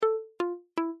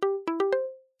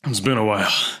It's been a while.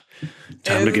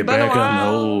 Time to get back on the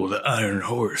old iron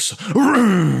horse.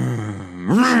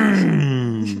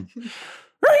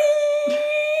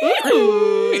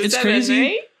 It's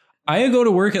crazy. I go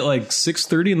to work at like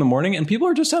 6:30 in the morning and people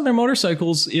are just on their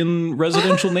motorcycles in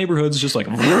residential neighborhoods just like...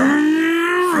 Where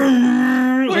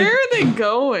are they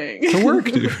going? To work,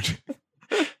 dude. They're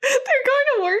going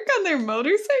to work on their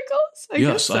motorcycles? I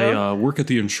guess so. I work at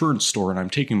the insurance store and I'm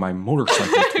taking my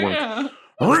motorcycle to work.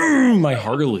 My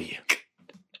Harley.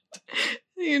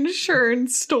 The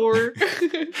insurance store.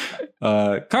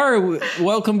 Cara,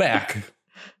 welcome back.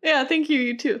 Yeah, thank you.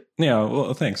 You too. Yeah,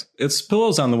 well, thanks. It's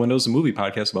Pillows on the Windows, a movie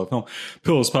podcast about film.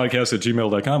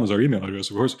 Pillowspodcast@gmail.com is our email address,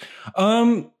 of course.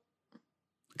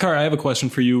 Cara, I have a question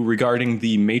for you regarding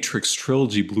the Matrix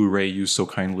Trilogy Blu-ray you so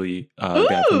kindly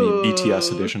got from the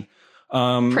BTS edition.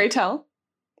 Pray tell.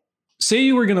 Say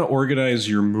you were going to organize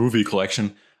your movie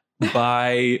collection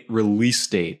by release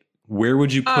date. Where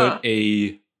would you put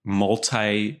a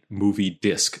multi-movie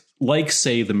disc? Like,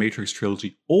 say, the Matrix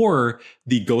Trilogy or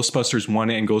the Ghostbusters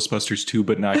 1 and Ghostbusters 2,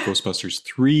 but not Ghostbusters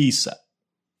 3 set.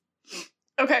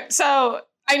 Okay, so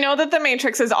I know that the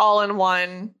Matrix is all in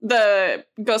one. The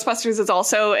Ghostbusters is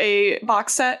also a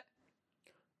box set.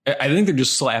 I think they're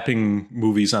just slapping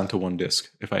movies onto one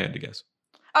disc, if I had to guess.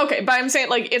 Okay, but I'm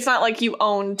saying, like, it's not like you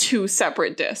own two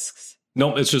separate discs.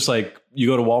 Nope, it's just like you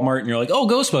go to Walmart and you're like, oh,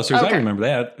 Ghostbusters, okay. I remember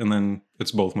that. And then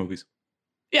it's both movies.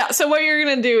 Yeah, so what you're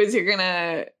going to do is you're going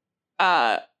to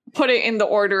put it in the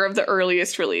order of the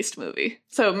earliest released movie.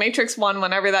 So Matrix 1,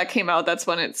 whenever that came out, that's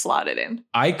when it's slotted in.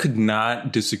 I could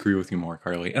not disagree with you more,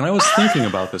 Carly. And I was thinking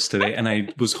about this today, and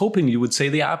I was hoping you would say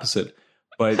the opposite.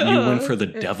 But you went for the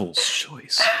devil's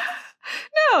choice.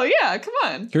 No, yeah, come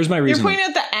on. Here's my reason. You're pointing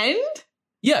at the end?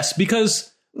 Yes,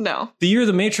 because no, the year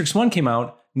the Matrix 1 came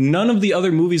out, none of the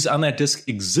other movies on that disc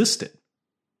existed.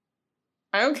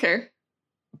 I don't care.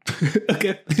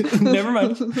 Okay, never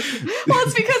mind. Well,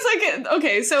 it's because, like,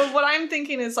 okay, so what I'm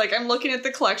thinking is, like, I'm looking at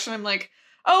the collection. I'm like,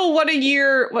 oh, what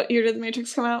year did the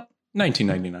Matrix come out?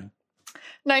 1999.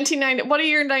 1990. What a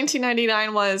year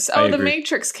 1999 was. Oh, The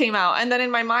Matrix came out. And then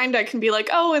in my mind, I can be like,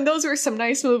 oh, and those were some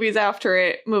nice movies after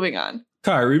it. Moving on.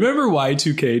 Kai, remember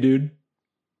Y2K, dude?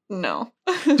 No.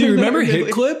 Do you remember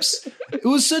Hit Clips? It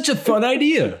was such a fun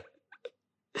idea.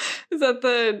 Is that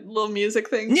the little music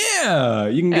thing? Yeah.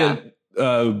 You can get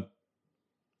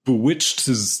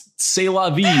Bewitched's C'est La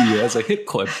Vie as a hit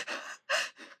clip.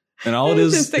 And all it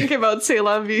is... Just thinking about C'est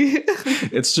La Vie.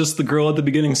 It's just the girl at the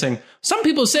beginning saying, some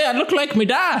people say I look like me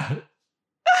dad.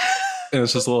 And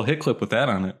it's just a little hit clip with that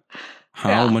on it.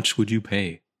 How much would you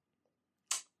pay?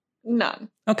 None.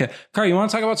 Okay. Cara, you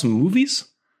want to talk about some movies?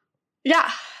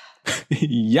 Yeah.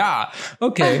 Yeah.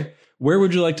 Okay. Where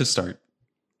would you like to start?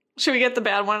 Should we get the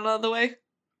bad one out of the way?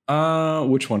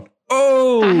 Which one?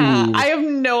 Oh! I have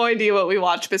no idea what we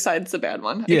watched besides the bad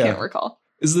one. I can't recall.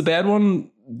 Is the bad one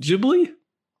Ghibli?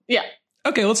 Yeah.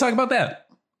 Okay, let's talk about that.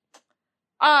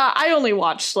 I only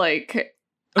watched, like,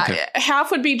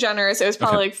 half would be generous. It was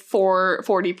probably like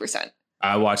 40%.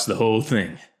 I watched the whole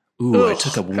thing. Ooh, I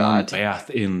took a warm bath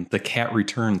in The Cat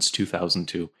Returns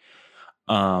 2002.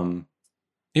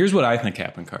 Here's what I think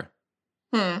happened, Car.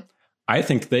 I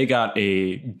think they got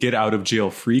a get out of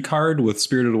jail free card with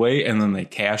Spirited Away, and then they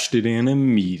cashed it in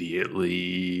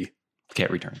immediately.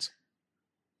 Cat Returns.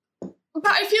 But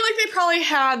I feel like they probably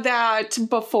had that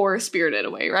before Spirited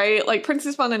Away, right? Like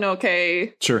Princess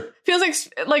Mononoke. Sure. Feels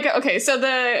like okay, so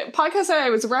the podcast that I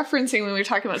was referencing when we were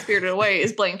talking about Spirited Away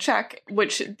is Blank Check,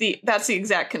 which that's the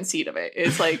exact conceit of it.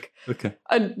 It's like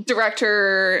a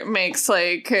director makes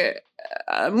like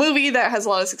a movie that has a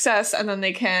lot of success, and then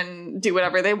they can do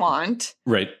whatever they want.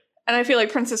 Right. And I feel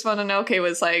like Princess Mononoke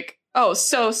was like, I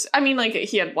mean, like,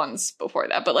 he had ones before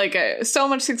that, but like so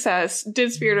much success,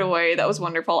 did Spirited Away. That was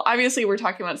wonderful. Obviously, we're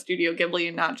talking about Studio Ghibli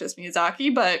and not just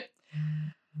Miyazaki, but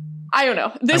I don't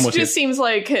know. This just seems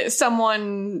like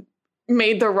someone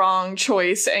made the wrong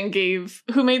choice and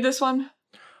who made this one?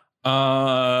 Yeah,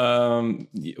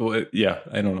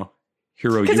 I don't know.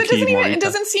 Because it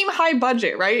doesn't seem high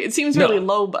budget, right? It seems really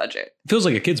low budget. It feels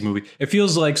like a kid's movie. It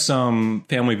feels like some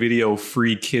Family Video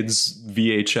free kids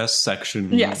VHS section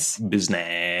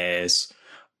business.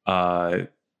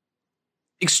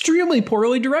 Extremely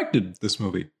poorly directed, this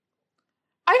movie.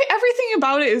 Everything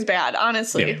about it is bad,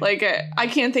 honestly. Yeah. Like, I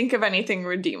can't think of anything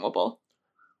redeemable.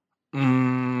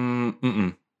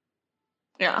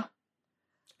 Yeah.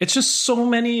 It's just so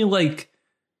many, like,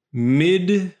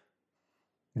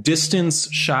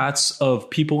 distance shots of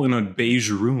people in a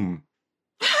beige room.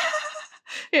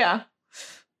 Yeah.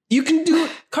 You can do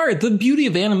it. Cara, the beauty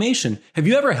of animation. Have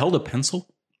you ever held a pencil?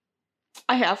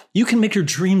 I have. You can make your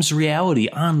dreams reality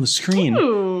on the screen.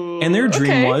 Ooh. And their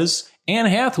dream was Anne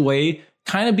Hathaway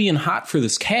kind of being hot for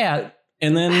this cat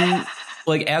and then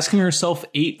like asking herself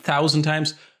 8,000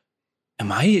 times,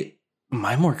 am I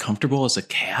more comfortable as a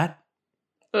cat?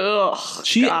 Ugh,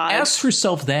 she asks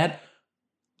herself that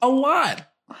a lot.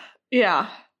 Yeah.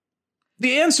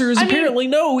 The answer is apparently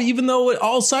no, even though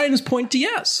all signs point to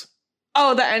yes.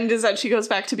 Oh, the end is that she goes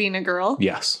back to being a girl?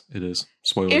 Yes, it is.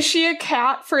 Spoilers. Is she a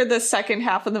cat for the second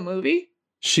half of the movie?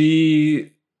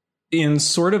 She, in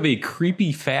sort of a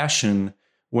creepy fashion,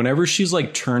 whenever she's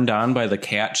like turned on by the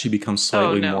cat, she becomes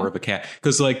slightly more of a cat.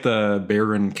 Because like the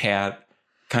Baron cat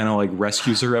kind of like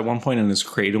rescues her at one point and is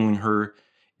cradling her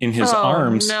in his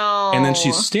arms. No. And then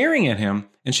she's staring at him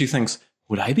and she thinks,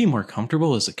 would I be more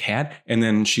comfortable as a cat? And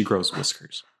then she grows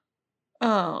whiskers.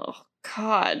 Oh,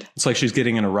 God. It's like she's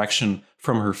getting an erection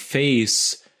from her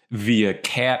face via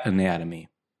cat anatomy.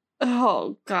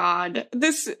 Oh, God.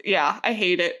 I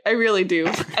hate it. I really do.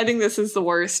 I think this is the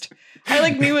worst. I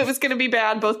like knew it was going to be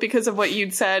bad, both because of what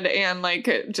you'd said and like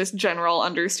just general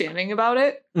understanding about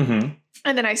it. Mm-hmm.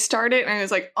 And then I started and I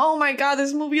was like, oh my God,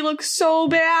 this movie looks so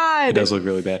bad. It does look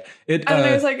really bad. And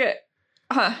I was like,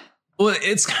 Well,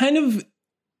 it's kind of,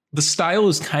 the style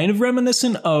is kind of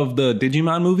reminiscent of the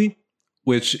Digimon movie,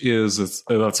 which is,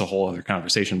 that's a whole other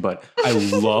conversation, but I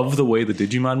love the way the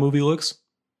Digimon movie looks.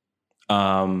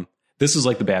 This is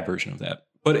like the bad version of that,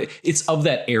 but it's of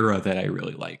that era that I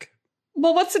really like.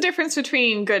 Well, what's the difference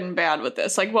between good and bad with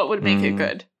this? Like, what would make it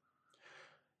good?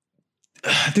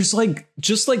 There's like,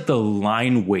 just like the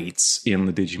line weights in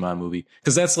the Digimon movie.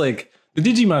 Because that's like, the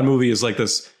Digimon movie is like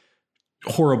this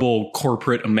horrible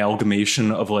corporate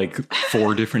amalgamation of like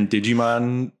 4 different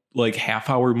Digimon like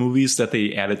half-hour movies that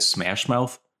they added Smash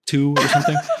Mouth to or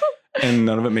something. And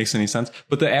none of it makes any sense.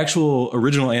 But the actual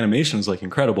original animation is like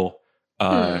incredible.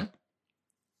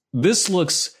 This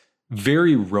looks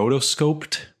very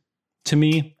rotoscoped to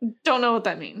me. Don't know what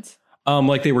that means.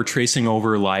 Like they were tracing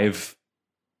over live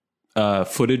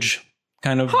footage,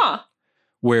 kind of,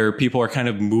 where people are kind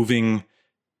of moving,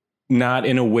 not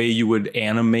in a way you would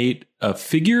animate a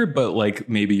figure, but like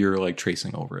maybe you're like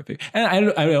tracing over a figure.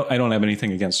 And I don't have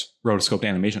anything against rotoscoped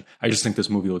animation. I just think this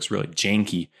movie looks really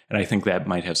janky, and I think that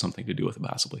might have something to do with it,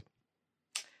 possibly.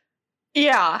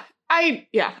 Yeah, I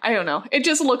don't know. It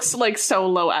just looks like so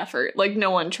low effort. Like no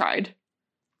one tried.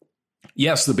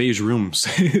 Yes, the beige rooms.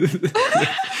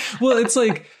 Well, it's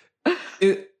like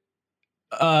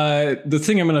the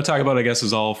thing I'm going to talk about, I guess,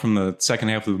 is all from the second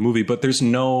half of the movie, but there's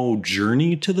no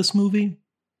journey to this movie.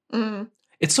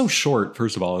 It's so short.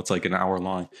 First of all, it's like an hour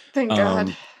long. Thank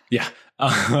God. Yeah.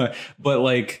 But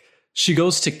like she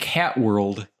goes to Cat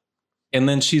World and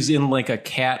then she's in like a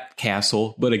cat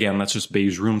castle. But again, that's just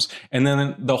beige rooms. And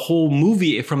then the whole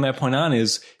movie from that point on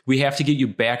is we have to get you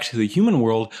back to the human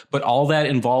world. But all that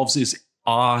involves is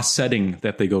setting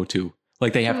that they go to.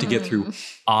 Like they have to get through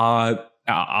an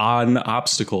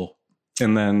obstacle.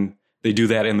 And then they do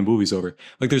that and the movie's over.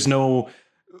 Like there's no,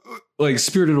 like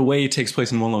Spirited Away takes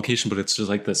place in one location, but it's just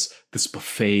like this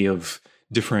buffet of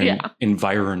different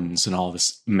environs and all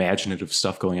this imaginative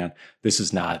stuff going on. This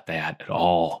is not that at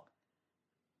all.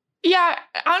 Yeah,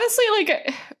 honestly,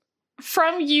 like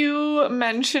from you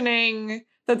mentioning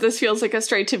that this feels like a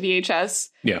straight to VHS,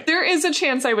 there is a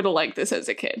chance I would have liked this as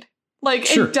a kid.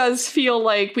 Like It does feel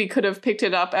like we could have picked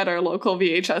it up at our local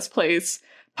VHS place,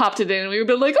 popped it in, and we would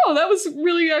have been like, oh, that was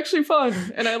really actually fun.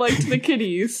 And I liked the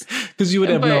kitties. Because you would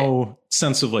have no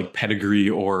sense of like pedigree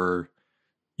or,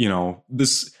 you know,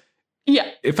 this.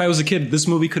 Yeah. If I was a kid, this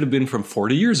movie could have been from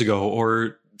 40 years ago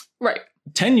or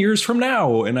 10 years from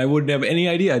now. And I wouldn't have any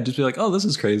idea. I'd just be like, oh, this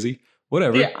is crazy.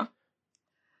 Whatever. Yeah.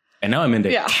 And now I'm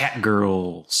into cat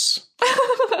girls.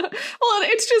 Well,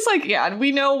 it's just like,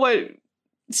 we know what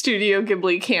Studio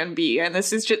Ghibli can be. And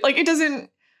this is just like, it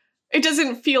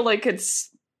doesn't feel like it's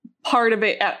part of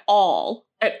it at all,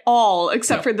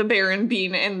 except for the Baron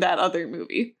being in that other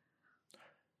movie.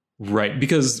 Right.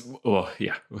 Because,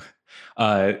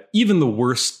 even the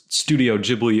worst Studio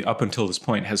Ghibli up until this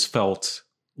point has felt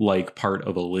like part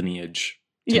of a lineage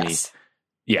to me.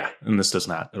 Yeah. And this does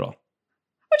not at all.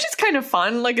 Which is kind of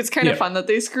fun. Like, it's kind of fun that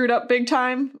they screwed up big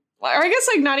time. Or I guess,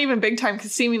 like, not even big time,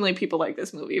 because seemingly people like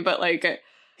this movie. But, like,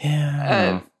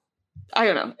 I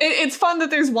don't know. It's fun that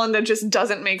there's one that just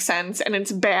doesn't make sense, and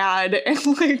it's bad, and,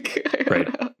 like...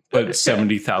 But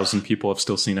 70,000 people have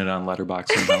still seen it on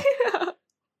Letterboxd somehow.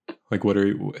 Like, what are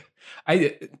you...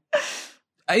 I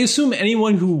assume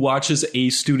anyone who watches a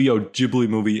Studio Ghibli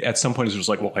movie at some point is just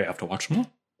like, well, I have to watch them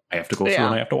all. I have to go through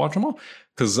and I have to watch them all.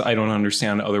 Because I don't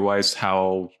understand otherwise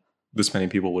how this many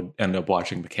people would end up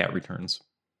watching The Cat Returns.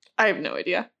 I have no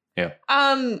idea. Yeah.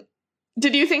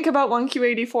 Did you think about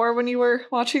 1Q84 when you were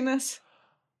watching this?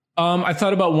 I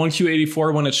thought about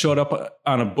 1Q84 when it showed up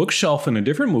on a bookshelf in a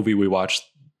different movie we watched.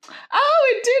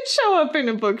 Oh, it did show up in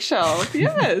a bookshelf.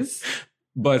 Yes.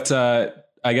 But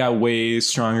I got way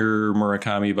stronger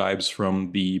Murakami vibes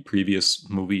from the previous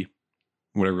movie,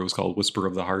 whatever it was called, Whisper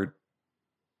of the Heart.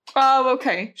 Oh,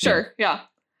 okay. Sure. Yeah.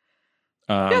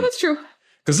 Yeah, that's true.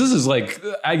 Because this is like,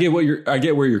 I get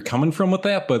where you're coming from with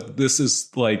that, but this is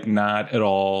like not at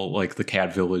all like the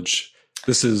Cat Village.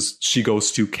 This is, she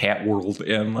goes to Cat World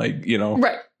and like, you know,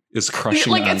 right, is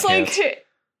crushing like on it's cats. like,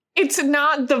 it's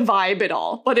not the vibe at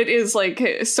all, but it is like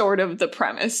sort of the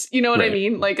premise. You know what I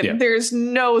mean? Like there's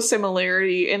no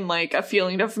similarity in like a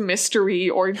feeling of mystery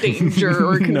or danger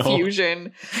or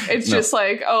confusion. It's just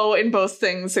like, oh, in both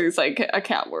things there's like a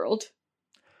cat world.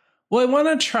 Well, I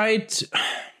want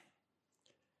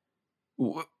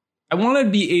to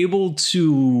be able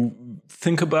to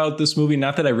think about this movie.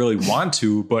 Not that I really want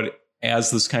to, but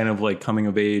as this kind of like coming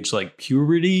of age, like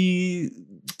puberty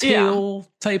tale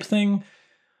type thing.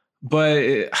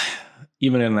 But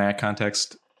even in that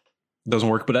context, it doesn't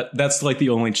work. But that's like the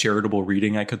only charitable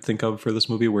reading I could think of for this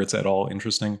movie where it's at all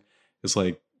interesting. Is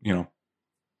like, you know,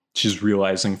 she's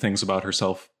realizing things about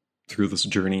herself through this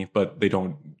journey, but they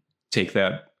don't take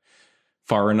that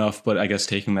far enough. But I guess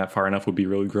taking that far enough would be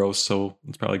really gross. So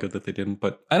it's probably good that they didn't.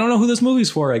 But I don't know who this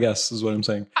movie's for, I guess, is what I'm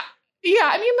saying.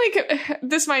 Yeah, I mean, like,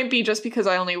 this might be just because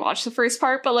I only watched the first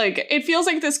part, but like, it feels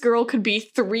like this girl could be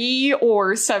 3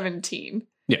 or 17.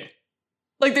 Yeah.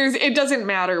 Like, it doesn't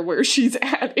matter where she's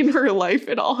at in her life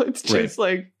at all. It's just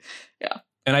like, yeah.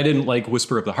 And I didn't like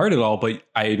Whisper of the Heart at all, but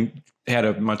I had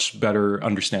a much better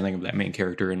understanding of that main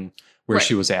character and where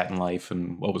she was at in life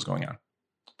and what was going on.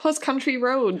 Plus Country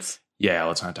Roads. Yeah,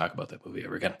 let's not talk about that movie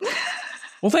ever again.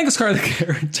 Well, thanks,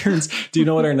 Scarlett Turns. Do you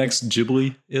know what our next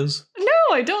Ghibli is? No,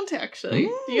 I don't actually.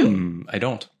 Do you? I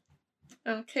don't.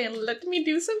 Okay, let me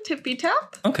do some tippy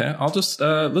tap. Okay, I'll just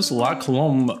this La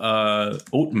Colombe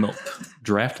oat milk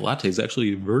draft latte is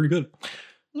actually very good.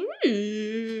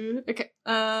 Ooh. Okay,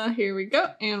 here we go,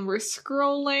 and we're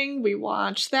scrolling. We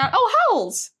watch that. Oh,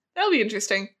 Howls! That'll be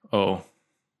interesting. Oh,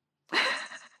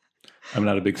 I'm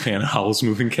not a big fan of Howl's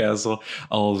Moving Castle.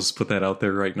 I'll just put that out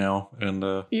there right now, and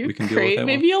we can deal with that.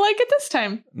 Maybe you'll like it this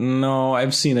time. No,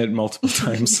 I've seen it multiple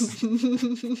times.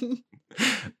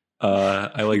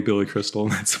 I like Billy Crystal,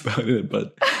 and that's about it.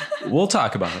 But we'll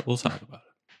talk about it.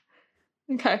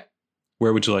 Okay.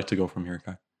 Where would you like to go from here,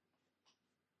 Kai?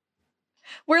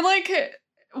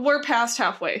 We're past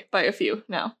halfway by a few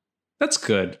now. That's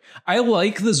good. I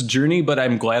like this journey, but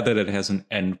I'm glad that it has an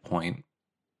end point.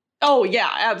 Oh, yeah,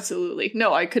 absolutely.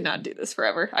 No, I could not do this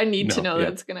forever. I need to know that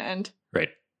it's going to end. Right.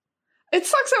 It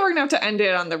sucks that we're going to have to end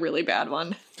it on the really bad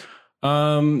one.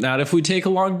 Not if we take a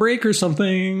long break or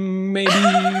something. Maybe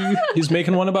he's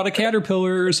making one about a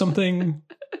caterpillar or something.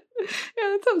 Yeah,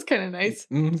 that sounds kind of nice.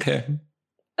 Okay.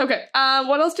 Okay.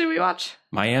 What else did we watch?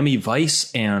 Miami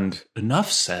Vice and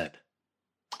Enough Said.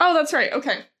 Oh, that's right.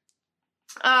 Okay.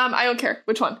 I don't care.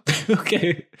 Which one?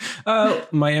 Okay.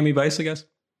 Miami Vice, I guess.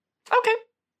 Okay.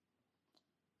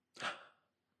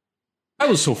 I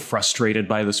was so frustrated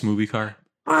by this movie, Car.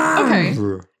 Okay.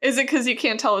 Is it because you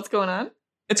can't tell what's going on?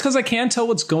 It's because I can't tell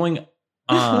what's going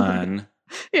on.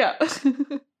 Yeah.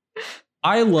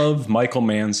 I love Michael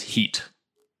Mann's Heat.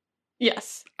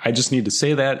 Yes. I just need to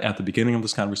say that at the beginning of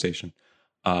this conversation.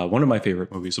 One of my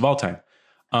favorite movies of all time.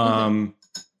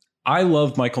 I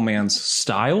love Michael Mann's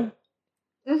style.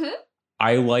 Mm-hmm.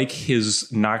 I like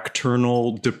his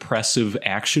nocturnal, depressive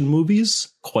action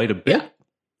movies quite a bit. Yeah.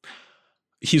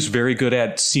 He's very good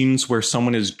at scenes where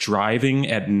someone is driving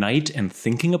at night and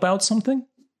thinking about something.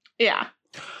 Yeah.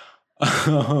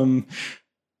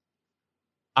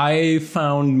 I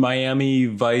found Miami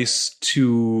Vice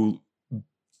to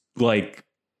like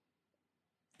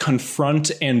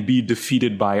confront and be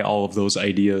defeated by all of those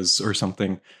ideas or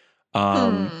something.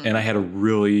 And I had a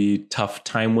really tough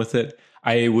time with it.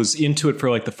 I was into it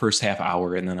for like the first half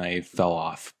hour and then I fell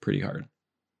off pretty hard.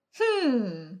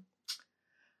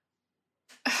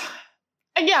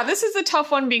 Yeah, this is a tough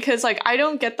one because like I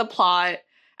don't get the plot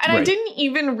and I didn't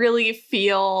even really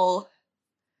feel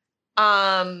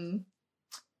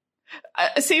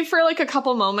save for like a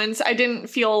couple moments, I didn't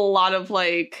feel a lot of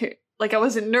like I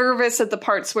wasn't nervous at the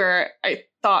parts where I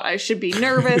thought I should be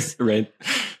nervous. Right.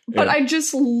 But I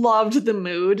just loved the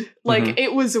mood. Like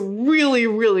it was a really,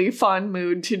 really fun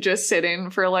mood to just sit in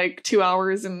for like 2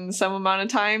 hours and some amount of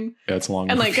time. Yeah, it's long.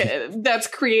 And like that's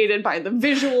created by the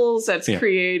visuals. That's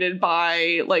created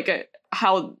by like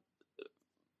how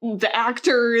the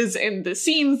actors and the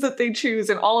scenes that they choose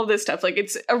and all of this stuff. Like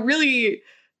it's a really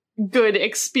good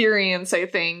experience, I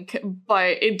think,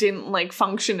 but it didn't like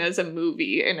function as a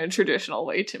movie in a traditional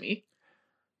way to me.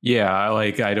 Yeah,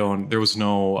 like there was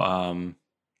no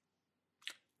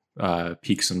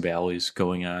peaks and valleys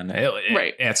going on.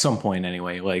 Right. At some point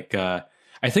anyway. Like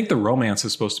I think the romance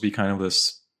is supposed to be kind of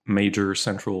this major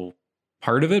central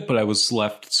part of it, but I was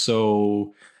left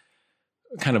so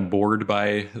kind of bored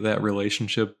by that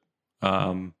relationship.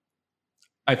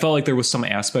 I felt like there was some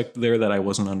aspect there that I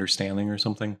wasn't understanding or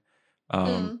something.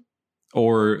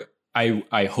 Or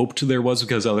I hoped there was,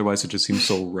 because otherwise it just seems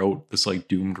so rote, this like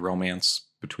doomed romance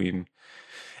between.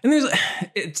 And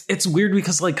it's weird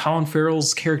because like Colin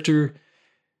Farrell's character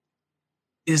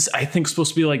is, I think,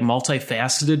 supposed to be like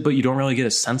multifaceted, but you don't really get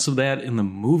a sense of that in the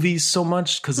movies so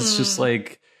much, because it's just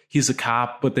like he's a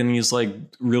cop, but then he's like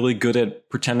really good at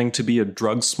pretending to be a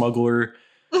drug smuggler.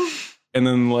 And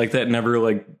then like that never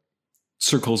like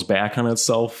circles back on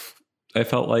itself. I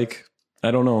felt like, I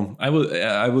don't know. I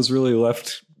was really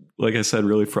left, like I said,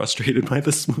 really frustrated by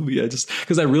this movie.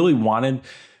 Because I really wanted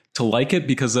to like it,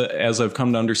 because as I've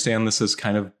come to understand, this has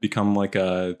kind of become like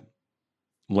a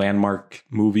landmark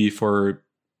movie for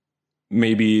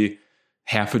maybe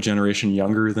half a generation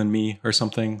younger than me or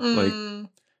something. Like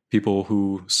people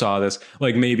who saw this,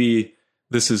 like maybe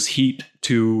this is Heat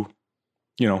to,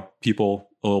 people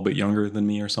a little bit younger than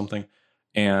me or something.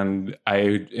 And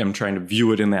I am trying to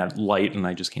view it in that light, and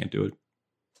I just can't do it.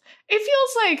 It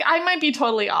feels like I might be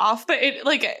totally off, but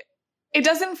it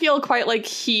doesn't feel quite like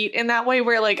Heat in that way,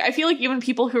 where like I feel like even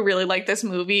people who really like this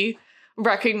movie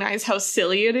recognize how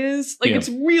silly it is. Like it's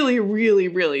really, really,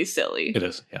 really silly. It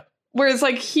is, yeah. Whereas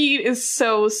like Heat is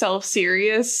so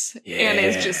self-serious and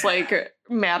is just like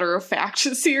matter of fact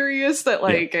serious that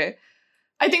like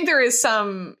I think there is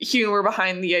some humor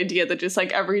behind the idea that just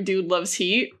like every dude loves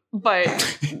Heat,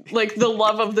 but like the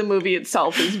love of the movie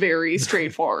itself is very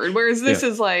straightforward. Whereas this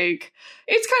is like,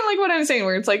 it's kind of like what I'm saying,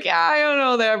 where it's like, yeah, I don't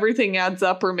know that everything adds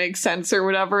up or makes sense or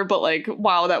whatever, but like,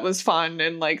 wow, that was fun.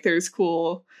 And like, there's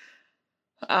cool.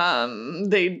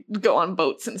 They go on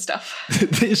boats and stuff.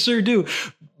 They sure do.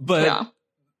 But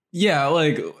yeah,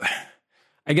 like,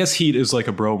 I guess Heat is like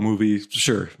a bro movie.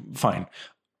 Sure. Fine.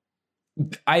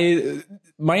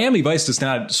 Miami Vice does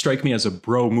not strike me as a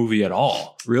bro movie at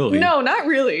all, really. No, not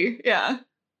really. Yeah.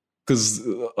 Because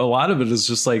a lot of it is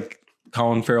just like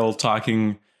Colin Farrell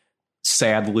talking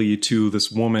sadly to this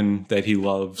woman that he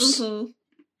loves.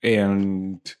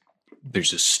 And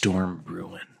there's a storm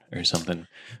brewing or something.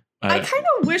 I kind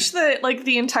of wish that like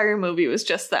the entire movie was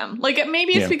just them. Like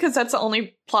maybe it's because that's the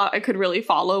only plot I could really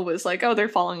follow, was like, oh, they're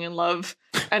falling in love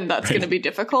and that's going to be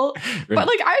difficult. But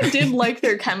like I did like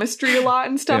their chemistry a lot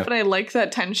and stuff, and I like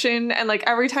that tension. And like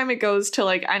every time it goes to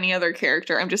like any other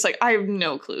character, I'm just like, I have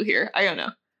no clue here. I don't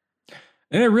know.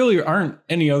 And there really aren't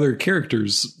any other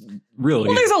characters, really.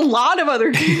 Well, there's a lot of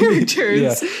other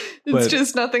characters. It's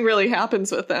just nothing really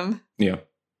happens with them. Yeah.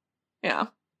 Yeah.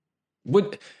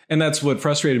 And that's what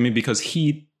frustrated me, because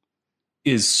Heat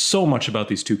is so much about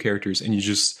these two characters, and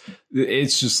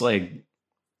it's just like,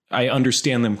 I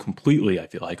understand them completely. I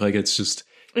feel like it's just,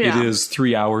 it is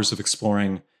 3 hours of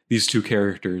exploring these two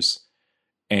characters,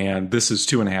 and this is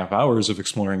 2.5 hours of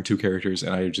exploring two characters.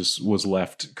 And I just was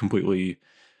left completely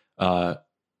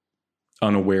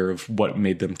unaware of what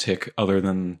made them tick, other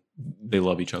than they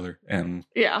love each other. And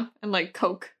like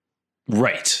Coke.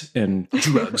 Right. And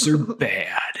drugs are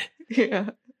bad. Yeah.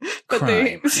 But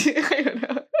crime. I don't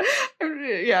know.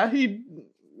 Yeah,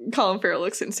 Colin Farrell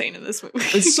looks insane in this movie.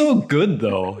 It's so good,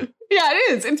 though. Yeah,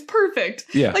 it is. It's perfect.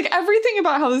 Yeah. Like everything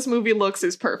about how this movie looks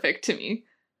is perfect to me.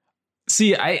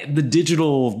 See, the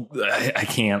digital, I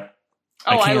can't.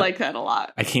 I like that a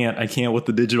lot. I can't with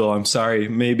the digital. I'm sorry.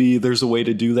 Maybe there's a way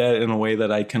to do that in a way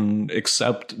that I can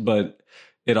accept, but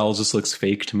it all just looks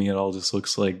fake to me. It all just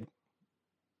looks like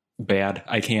bad.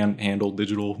 I can't handle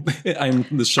digital. I'm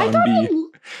the Sean B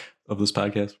of this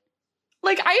podcast.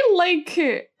 Like I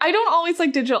don't always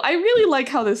like digital. I really like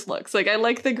how this looks. Like I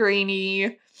like the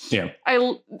grainy. Yeah.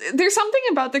 There's something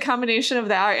about the combination of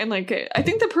that and like I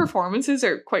think the performances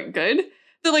are quite good.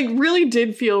 That like really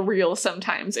did feel real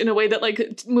sometimes in a way that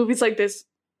like movies like this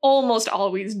almost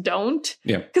always don't.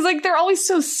 Yeah. Because like they're always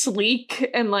so sleek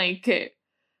and like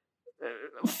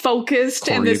focused,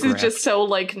 and this is just so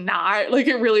like not like,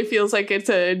 it really feels like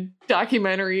it's a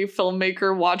documentary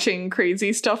filmmaker watching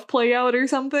crazy stuff play out or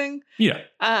something. Yeah.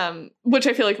 Which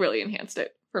I feel like really enhanced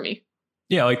it for me.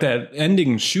 Yeah, like that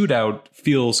ending shootout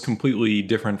feels completely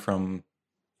different from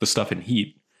the stuff in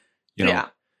Heat. You know? Yeah.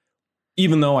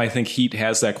 Even though I think Heat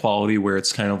has that quality where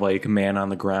it's kind of like man on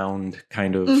the ground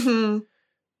kind of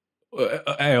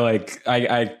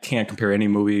I can't compare any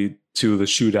movie to the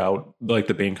shootout, like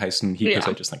the bank heist in Heat, because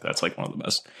I just think that's like one of the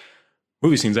best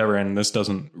movie scenes ever, and this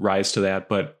doesn't rise to that.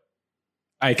 But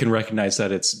I can recognize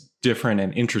that it's different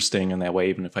and interesting in that way,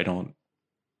 even if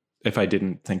I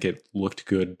didn't think it looked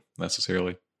good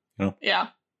necessarily. You know? Yeah,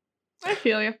 I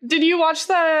feel you. Did you watch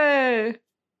the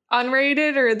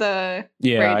unrated or the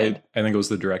rated? I think it was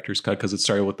the director's cut because it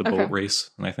started with the boat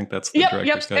race, and I think that's the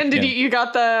director's cut. And did you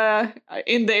got the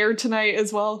In the Air Tonight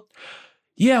as well?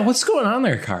 Yeah, what's going on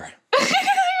there, Car?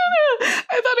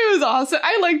 I thought it was awesome.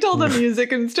 I liked all the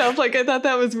music and stuff. Like, I thought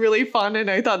that was really fun, and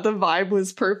I thought the vibe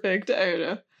was perfect. I don't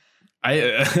know.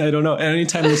 I don't know.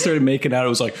 Anytime they started making out, it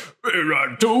was like,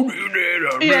 I told you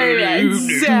that.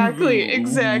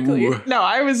 Exactly. No,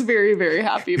 I was very, very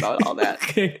happy about all that.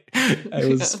 Okay. I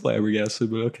was flabbergasted,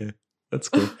 but okay. That's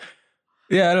cool.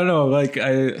 Yeah, I don't know. Like,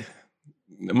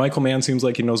 Michael Mann seems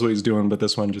like he knows what he's doing, but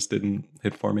this one just didn't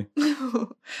hit for me.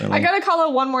 I gotta call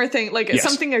out one more thing. Like,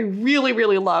 something I really,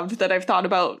 really loved that I've thought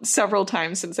about several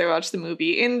times since I watched the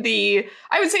movie. I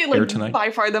would say, like,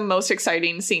 by far the most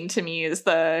exciting scene to me is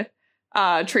the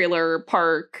trailer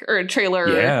park or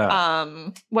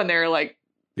trailer when they're like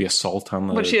the assault on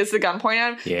the when she has the gun pointed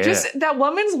at him. Just that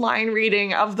woman's line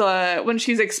reading of when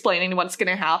she's explaining what's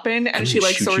gonna happen, and she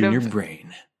like sort of your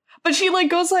brain. But she like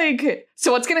goes like,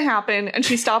 so what's going to happen? And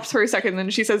she stops for a second, and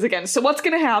then she says again, so what's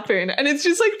going to happen? And it's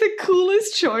just like the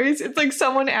coolest choice. It's like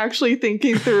someone actually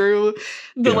thinking through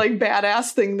the like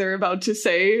badass thing they're about to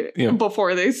say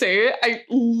before they say it. I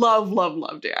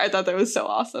loved it. I thought that was so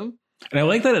awesome. And I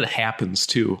like that it happens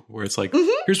too, where it's like,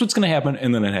 here's what's going to happen.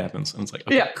 And then it happens. And it's like,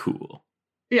 okay, cool.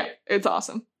 Yeah, it's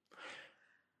awesome.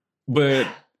 But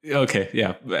okay.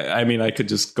 Yeah. I mean, I could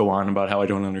just go on about how I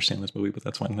don't understand this movie, but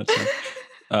that's fine. That's fine.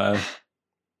 I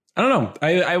don't know.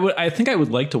 I think I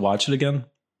would like to watch it again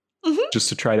just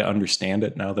to try to understand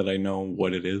it now that I know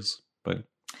what it is. But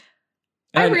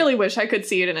I really wish I could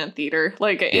see it in a theater,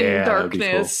 like in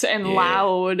darkness and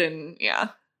loud and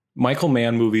Michael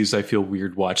Mann movies, I feel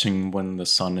weird watching when the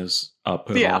sun is up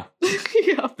at all.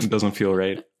 It doesn't feel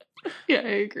right. Yeah,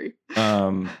 I agree.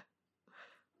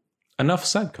 Enough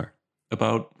sidecar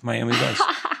about Miami Vice.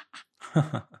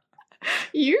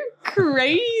 You're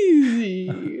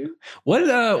crazy. Where did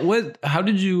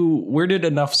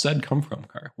Enough Said come from,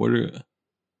 Car?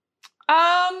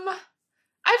 I've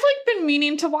like been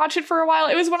meaning to watch it for a while.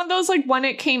 It was one of those, like, when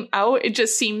it came out, it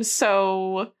just seems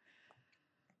so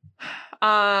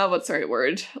what's the right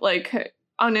word? Like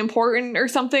unimportant or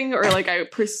something, or like I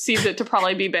perceived it to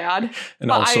probably be bad. And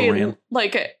but also ran.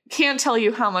 Like, can't tell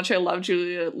you how much I love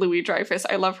Julia Louis-Dreyfus.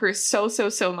 I love her so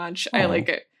much. I like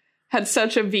it. Had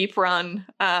such a Veep run,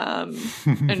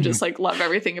 and just like love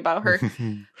everything about her.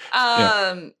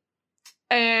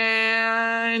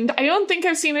 And I don't think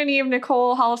I've seen any of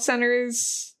Nicole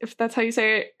Holofcener's, if that's how you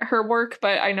say it, her work,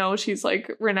 but I know she's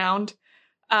like renowned.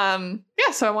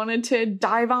 So I wanted to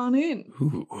dive on in.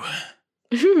 Ooh.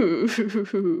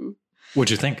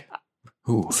 What'd you think?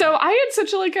 Ooh. So I had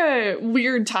such a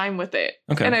weird time with it.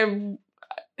 Okay. And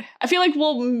I feel like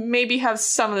we'll maybe have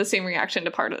some of the same reaction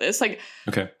to part of this. Like,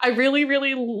 I really,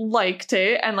 really liked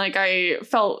it. And like, I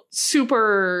felt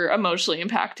super emotionally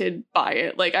impacted by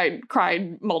it. Like, I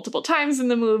cried multiple times in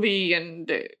the movie,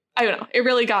 and I don't know, it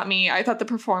really got me. I thought the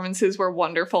performances were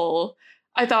wonderful.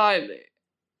 I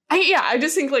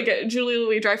just think like Julia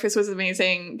Louis-Dreyfus was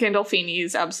amazing. Gandolfini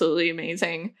is absolutely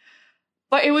amazing.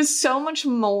 But it was so much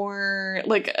more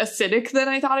like acidic than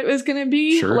I thought it was going to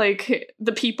be. Sure. Like,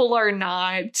 the people are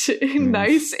not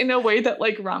nice in a way that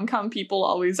like rom-com people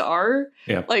always are.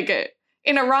 Yeah. Like,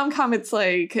 in a rom-com, it's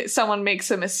like someone makes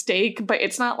a mistake, but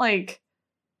it's not like,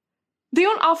 they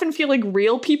don't often feel like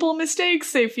real people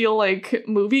mistakes. They feel like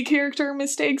movie character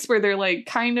mistakes where they're like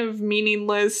kind of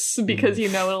meaningless because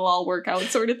it'll all work out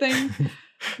sort of thing.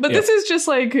 But this is just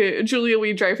like Julia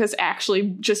Louis-Dreyfus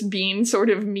actually just being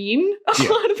sort of mean a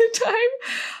lot of the time.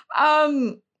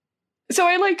 So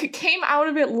I like came out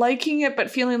of it liking it,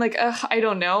 but feeling like, I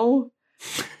don't know.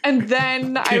 And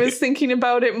then I was thinking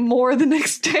about it more the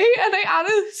next day. And I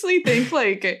honestly think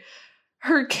like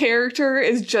her character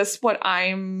is just what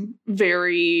I'm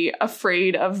very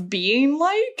afraid of being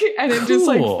like. And it just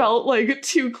like felt like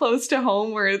too close to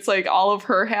home, where it's like all of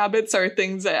her habits are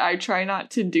things that I try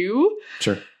not to do.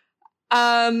 Sure.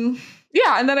 And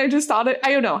then I just thought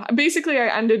I don't know. Basically, I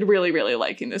ended really, really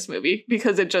liking this movie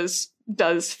because it just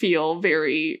does feel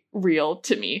very real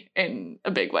to me in a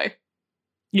big way.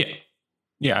 Yeah.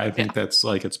 Yeah, I think that's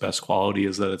like its best quality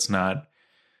is that it's not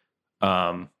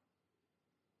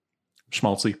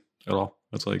schmaltzy at all.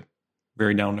 It's like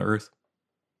very down to earth.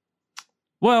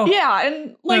 Well, yeah,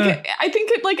 and like I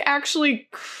think it like actually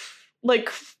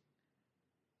like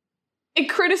it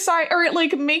criticize or it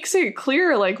like makes it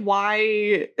clear like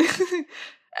why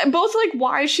both like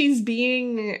why she's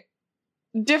being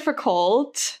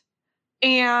difficult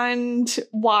and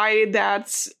why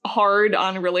that's hard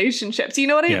on relationships. You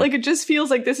know what I like? It just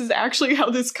feels like this is actually how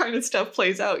this kind of stuff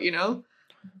plays out, you know?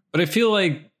 But I feel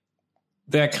like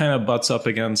that kind of butts up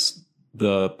against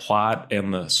the plot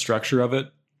and the structure of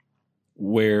it,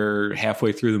 where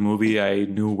halfway through the movie, I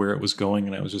knew where it was going.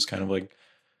 And I was just kind of like,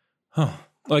 huh.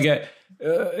 Like,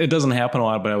 it doesn't happen a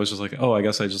lot, but I was just like, oh, I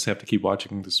guess I just have to keep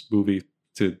watching this movie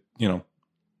to, you know,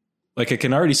 like I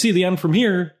can already see the end from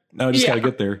here. Now I just got to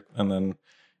get there and then,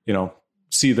 you know,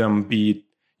 see them be,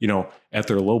 you know, at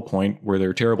their low point where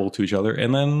they're terrible to each other.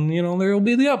 And then, you know, there will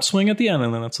be the upswing at the end.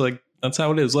 And then it's like, that's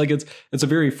how it is. Like, it's a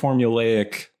very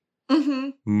formulaic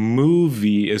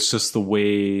movie. It's just the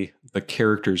way the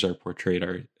characters are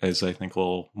portrayed is, I think, a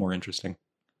little more interesting.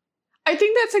 I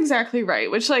think that's exactly right,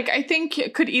 which, like, I think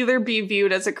it could either be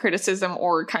viewed as a criticism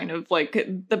or kind of like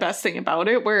the best thing about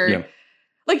it, where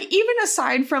like, even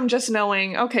aside from just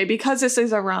knowing, okay, because this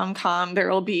is a rom-com, there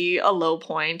will be a low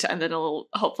point and then it'll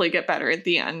hopefully get better at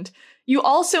the end. You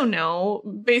also know,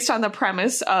 based on the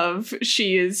premise of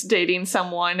she is dating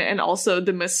someone and also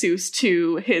the masseuse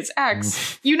to his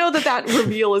ex, you know that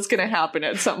reveal is going to happen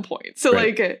at some point. So,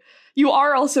 like, you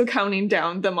are also counting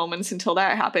down the moments until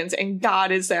that happens. And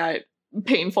God, is that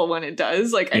painful when it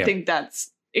does. Like, I think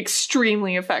that's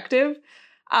extremely effective.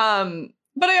 But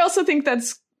I also think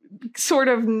that's sort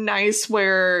of nice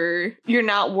where you're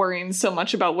not worrying so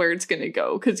much about where it's going to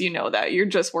go, because you know that you're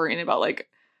just worrying about, like,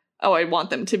 oh, I want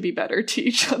them to be better to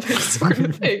each other sort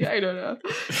of thing. I don't know.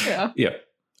 Yeah.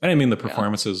 And I mean, the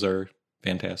performances are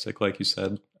fantastic, like you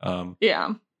said.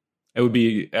 It would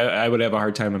be, I would have a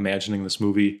hard time imagining this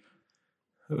movie.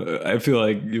 I feel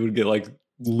like you would get like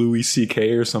Louis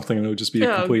C.K. or something, and it would just be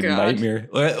a complete nightmare.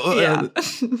 I'm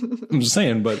just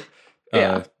saying, but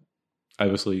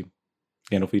obviously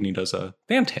Gandolfini does a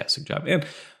fantastic job. And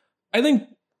I think,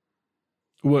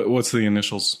 what's the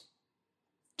initials?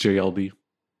 JLB.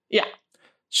 Yeah.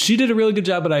 She did a really good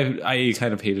job, but I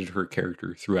kind of hated her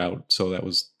character throughout, so that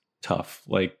was tough.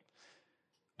 Like,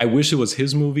 I wish it was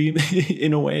his movie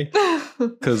in a way,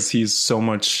 because he's so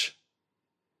much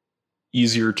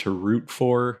easier to root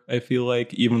for, I feel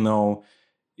like, even though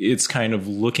it's kind of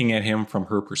looking at him from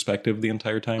her perspective the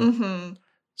entire time.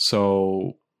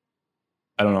 So,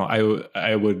 I don't know.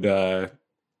 I would,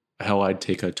 I'd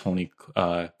take a Toni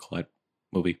Collette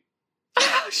movie.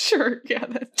 Sure, yeah,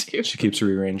 that too. She keeps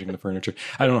rearranging the furniture.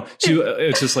 I don't know.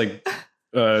 It's just like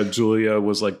Julia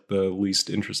was like the least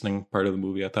interesting part of the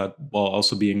movie, I thought, while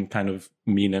also being kind of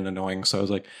mean and annoying. So I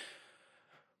was like,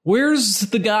 where's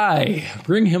the guy?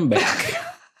 Bring him back.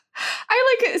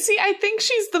 I think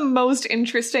she's the most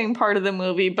interesting part of the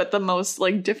movie, but the most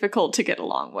like difficult to get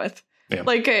along with. Yeah.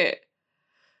 Like, I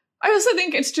also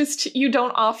think it's just, you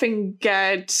don't often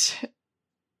get...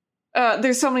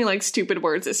 there's so many like stupid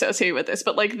words associated with this,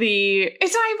 but like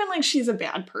it's not even like she's a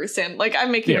bad person. Like,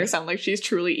 I'm making her sound like she's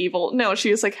truly evil. No, she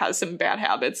just like has some bad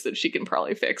habits that she can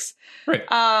probably fix. Right.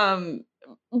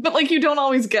 But like, you don't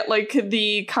always get like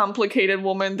the complicated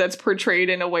woman that's portrayed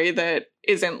in a way that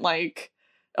isn't like,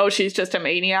 oh, she's just a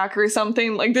maniac or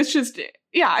something. Like, this just,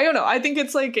 I don't know. I think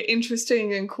it's like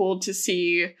interesting and cool to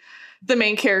see the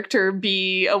main character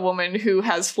be a woman who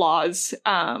has flaws,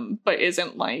 but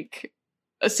isn't like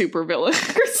a super villain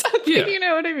or something, you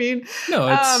know what I mean? No,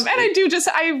 and I do just,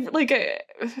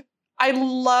 I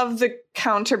love the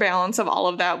counterbalance of all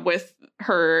of that with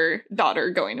her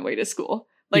daughter going away to school.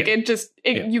 Like,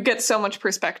 you get so much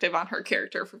perspective on her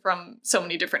character from so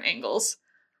many different angles.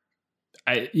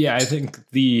 I think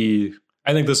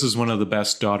this is one of the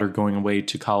best daughter going away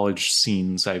to college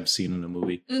scenes I've seen in a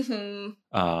movie.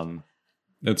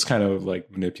 It's kind of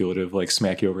like manipulative, like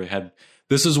smack you over the head.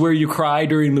 This is where you cry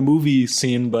during the movie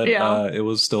scene, but it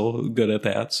was still good at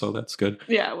that, so that's good.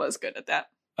 Yeah, it was good at that.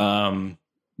 But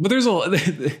there's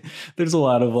a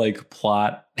lot of like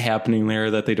plot happening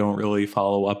there that they don't really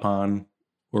follow up on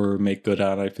or make good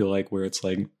on. I feel like, where it's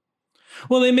like,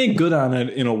 well, they make good on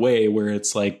it in a way where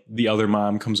it's like the other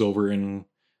mom comes over and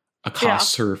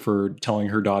accosts her for telling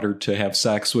her daughter to have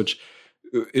sex, which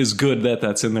is good that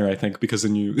that's in there, I think, because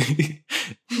then you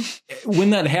when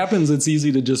that happens, it's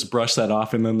easy to just brush that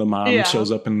off, and then the mom shows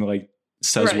up and like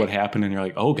says what happened, and you're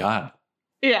like, oh god.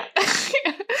 And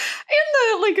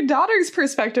the like daughter's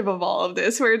perspective of all of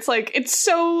this, where it's like, it's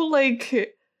so like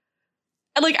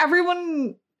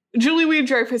everyone Julie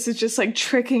Louis-Dreyfus is just like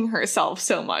tricking herself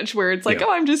so much, where it's like,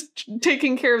 oh, I'm just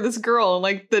taking care of this girl, and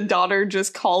like the daughter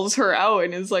just calls her out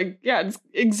and is like, yeah, it's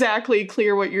exactly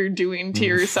clear what you're doing to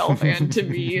yourself and to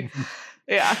me.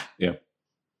 Yeah.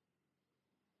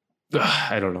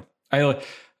 I don't know.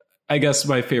 I guess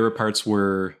my favorite parts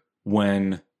were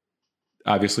when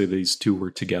obviously these two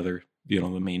were together, the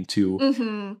main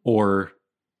two, or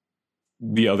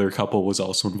the other couple was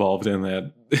also involved in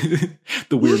that,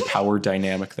 the weird power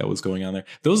dynamic that was going on there.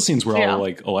 Those scenes were all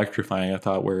like electrifying, I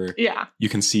thought, where you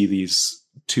can see these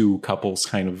two couples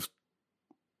kind of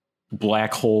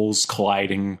black holes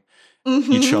colliding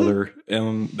each other.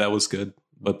 And that was good.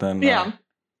 But then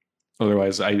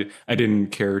otherwise, I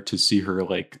didn't care to see her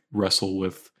like wrestle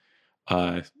with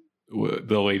the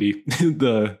lady,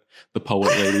 the poet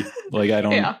lady. Like, I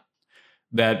don't,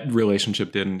 that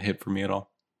relationship didn't hit for me at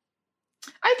all.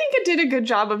 I think it did a good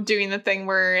job of doing the thing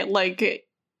where like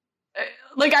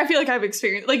I feel like I've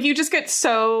experienced, like, you just get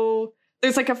so,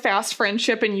 there's like a fast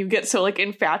friendship and you get so like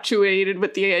infatuated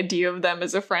with the idea of them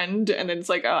as a friend, and then it's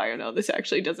like, oh, I don't know, this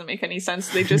actually doesn't make any sense.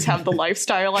 They just have the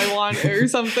lifestyle I want or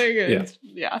something.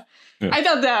 And I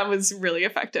thought that was really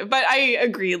effective. But I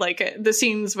agree, like, the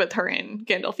scenes with her and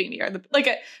Gandolfini are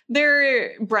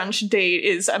their brunch date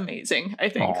is amazing, I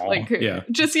think.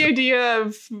 Just the idea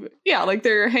of, like,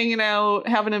 they're hanging out,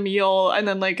 having a meal, and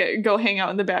then like go hang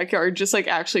out in the backyard just like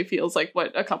actually feels like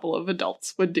what a couple of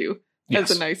adults would do. As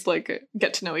a nice, like,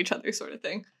 get to know each other sort of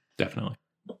thing. Definitely.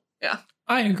 Yeah.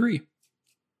 I agree.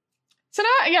 So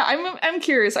now, I'm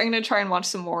curious. I'm going to try and watch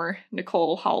some more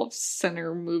Nicole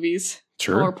Holofcener movies.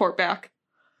 Sure. I'll report back.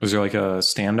 Was there like a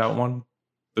standout one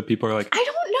that people are like, I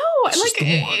don't know. Like,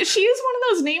 she is one of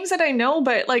those names that I know,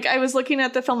 but like I was looking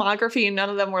at the filmography and none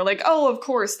of them were like, oh, of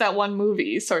course, that one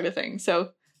movie sort of thing. So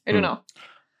I don't know.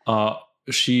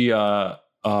 She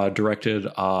directed,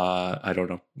 I don't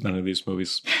know. None of these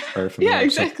movies are familiar. Yeah,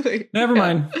 exactly. So never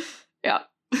mind. Yeah.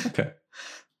 Okay.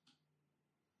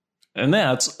 And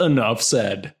that's enough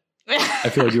said. I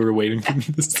feel like you were waiting for me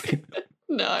to say that.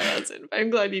 No, I wasn't. I'm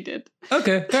glad you did.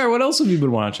 Okay. All right. What else have you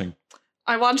been watching?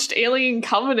 I watched Alien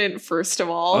Covenant, first of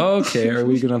all. Okay. Are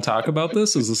we going to talk about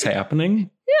this? Is this happening?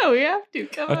 Yeah, we have to.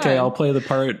 Come on. Okay, I'll play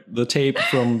the tape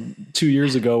from 2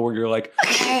 years ago where you're like,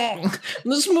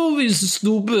 this movie's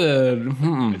stupid.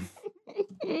 All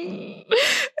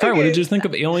right, what did you think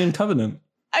of Alien Covenant?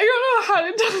 I don't know how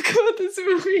to talk about this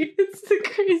movie. It's the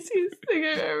craziest thing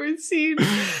I've ever seen.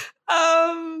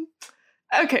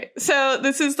 Okay, so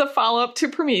this is the follow-up to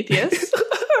Prometheus.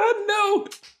 No.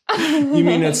 You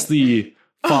mean it's the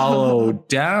follow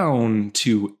down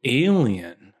to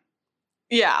Alien?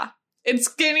 Yeah.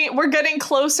 We're getting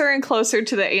closer and closer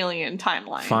to the Alien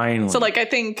timeline. Finally. So like I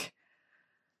think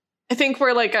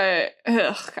we're like I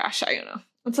don't know.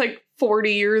 It's like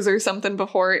 40 years or something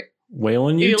before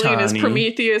Weyland-Yutani. Alien is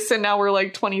Prometheus, and now we're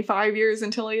like 25 years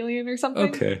until Alien or something.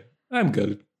 Okay. I'm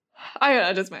good. I don't know,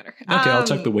 it doesn't matter. Okay, I'll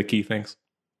check the wiki, thanks.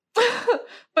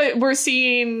 But we're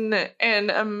seeing an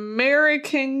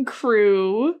American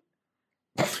crew.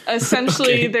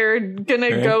 Essentially, they're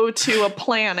gonna go to a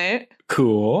planet.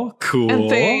 Cool. And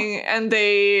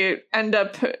they end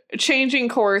up changing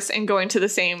course and going to the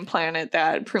same planet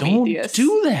that Prometheus don't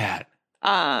do that.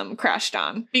 Crashed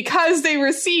on, because they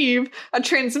receive a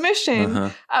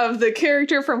transmission of the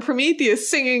character from Prometheus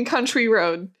singing Country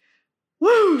Road.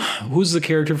 Woo! Who's the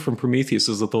character from Prometheus?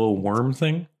 Is it the little worm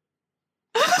thing?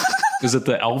 Is it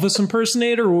the Elvis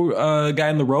impersonator, guy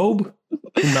in the robe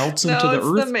who melts into the earth?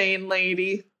 No, it's the main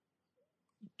lady.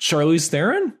 Charlize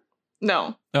Theron?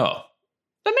 No. Oh.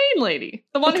 The main lady.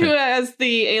 The one who has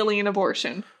the alien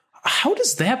abortion. How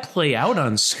does that play out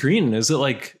on screen? Is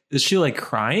she like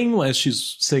crying as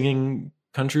she's singing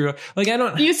Country Road? Like, I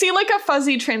don't... You see like a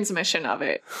fuzzy transmission of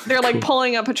it. They're like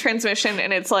pulling up a transmission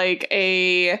and it's like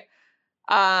a...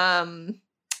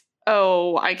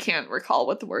 I can't recall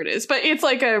what the word is, but it's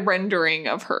like a rendering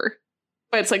of her.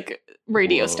 But it's like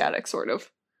radio static, sort of.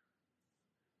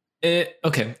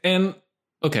 Okay.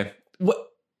 What?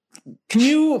 Can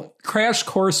you crash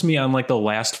course me on like the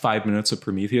last 5 minutes of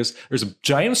Prometheus? There's a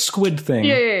giant squid thing.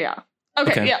 Yeah.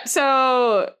 Okay, yeah.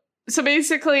 So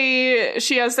basically,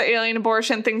 she has the alien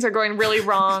abortion. Things are going really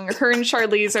wrong. Her and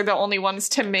Charlize are the only ones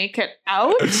to make it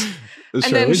out. And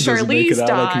then Charlize dies.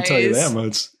 I can tell you that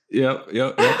much. Yep.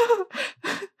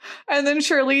 And then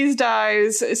Charlize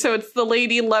dies. So it's the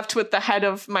lady left with the head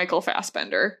of Michael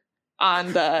Fassbender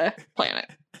on the planet.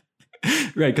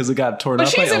 Right, because it got torn up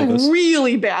by Elvis. But she's in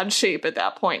really bad shape at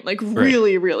that point. Like,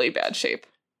 really, really bad shape.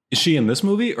 Is she in this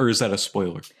movie, or is that a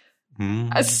spoiler?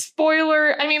 A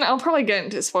spoiler? I mean, I'll probably get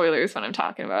into spoilers when I'm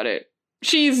talking about it.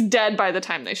 She's dead by the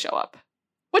time they show up.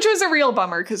 Which was a real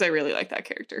bummer because I really like that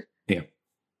character. Yeah.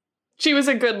 She was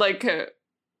a good, like,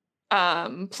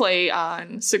 play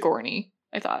on Sigourney,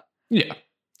 I thought. Yeah.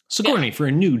 Sigourney for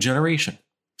a new generation.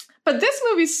 But this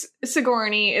movie's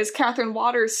Sigourney is Catherine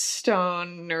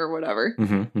Waterstone or whatever.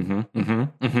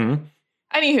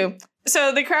 Anywho,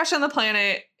 so they crash on the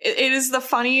planet. It is the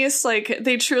funniest, like,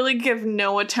 they truly give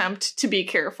no attempt to be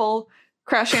careful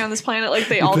crashing on this planet. Like,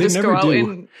 they all just go out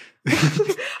in...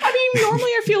 I mean,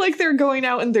 normally I feel like they're going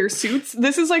out in their suits.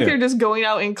 This is like they're just going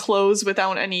out in clothes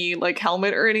without any, like,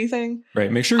 helmet or anything.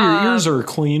 Right. Make sure your ears are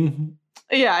clean.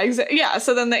 Yeah, exactly. Yeah,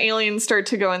 so then the aliens start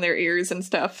to go in their ears and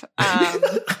stuff.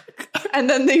 And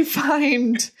then they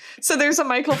find... So there's a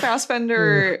Michael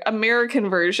Fassbender American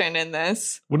version in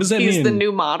this. What does that mean? He's the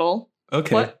new model.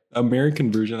 Okay. What?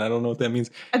 American version. I don't know what that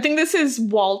means. I think this is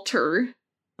Walter.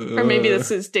 Or maybe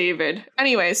this is David.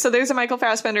 Anyway, so there's a Michael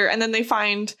Fassbender, and then they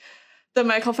find the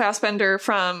Michael Fassbender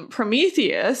from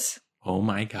Prometheus. Oh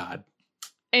my God.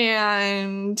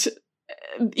 And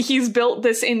he's built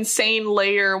this insane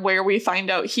layer where we find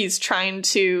out he's trying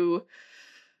to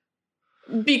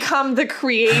become the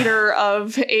creator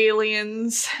of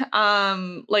aliens.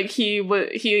 Like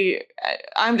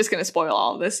I'm just gonna spoil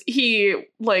all of this. He,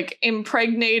 like,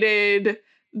 impregnated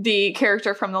the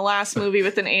character from the last movie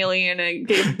with an alien and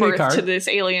gave birth to this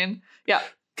alien. Yeah.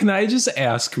 Can I just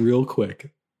ask real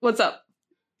quick? What's up?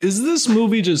 Is this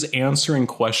movie just answering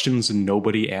questions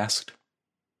nobody asked?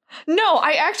 No,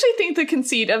 I actually think the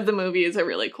conceit of the movie is a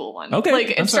really cool one. Okay.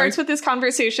 Like, it starts with this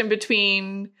conversation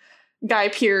between Guy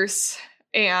Pearce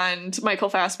and Michael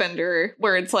Fassbender,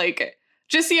 where it's like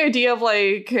just the idea of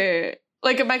like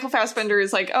Michael Fassbender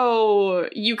is like, oh,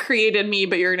 you created me,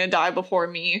 but you're gonna die before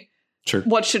me. Sure.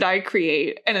 What should I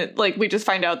create? And it, like, we just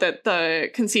find out that the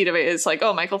conceit of it is like,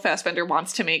 oh, Michael Fassbender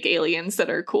wants to make aliens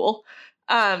that are cool.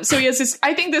 So he has this,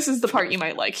 I think this is the part you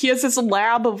might like. He has this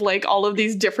lab of like all of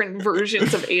these different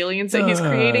versions of aliens that he's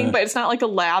creating, but it's not like a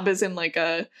lab as in like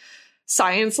a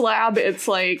science lab. It's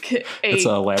like it's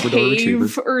a Labrador cave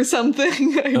retriever or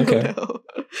something. I don't know.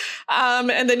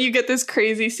 And then you get this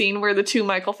crazy scene where the two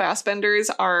Michael Fassbenders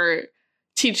are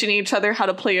teaching each other how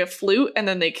to play a flute, and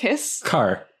then they kiss.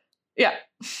 Car. Yeah.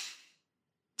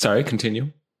 Sorry,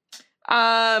 continue.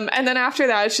 And then after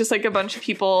that, it's just like a bunch of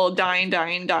people dying.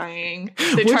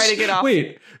 They try to get off.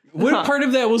 Wait, what part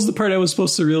of that was the part I was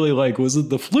supposed to really like? Was it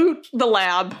the flute? The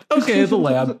lab. Okay, the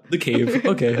lab, the cave.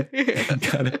 Okay,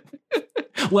 got it.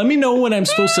 Let me know when I'm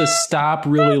supposed to stop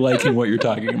really liking what you're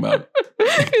talking about.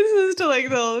 It's just to like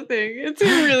the whole thing. It's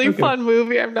a really fun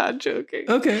movie. I'm not joking.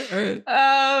 Okay, all right.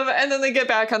 And then they get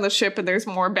back on the ship and there's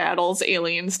more battles,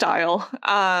 alien style.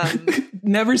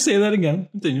 Never say that again.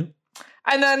 Continue.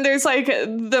 And then there's like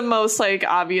the most like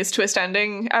obvious twist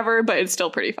ending ever, but it's still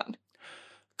pretty fun.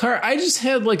 Car, I just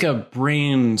had like a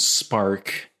brain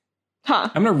spark. Huh.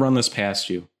 I'm going to run this past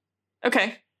you.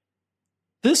 Okay.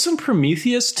 This and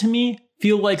Prometheus to me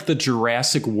feel like the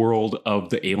Jurassic World of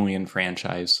the Alien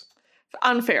franchise.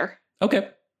 Unfair. Okay.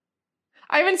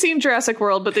 I haven't seen Jurassic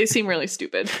World, but they seem really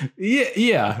stupid.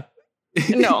 Yeah.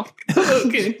 No.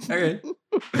 Okay. All right.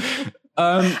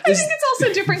 I think it's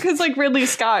also different because like Ridley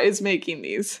Scott is making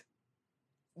these.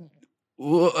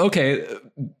 Well, okay.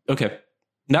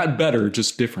 Not better,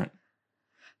 just different.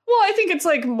 Well, I think it's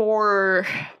like more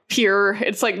pure.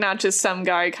 It's like not just some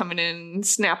guy coming in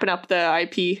snapping up the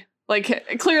IP.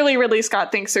 Like clearly Ridley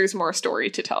Scott thinks there's more story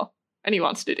to tell and he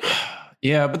wants to do it.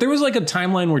 Yeah, but there was like a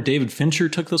timeline where David Fincher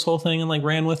took this whole thing and like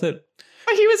ran with it.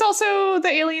 But he was also the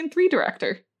Alien 3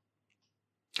 director.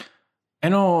 I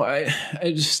know. I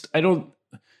don't.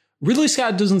 Ridley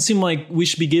Scott doesn't seem like we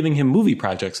should be giving him movie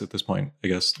projects at this point, I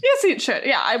guess. Yes, he should.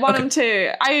 Yeah, I want him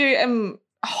to. I am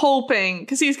hoping,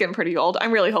 because he's getting pretty old,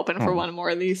 I'm really hoping for one more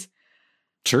of these.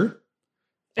 Sure.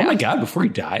 Yeah. Oh my God, before he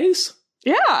dies?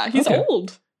 Yeah, he's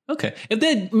old. Okay. If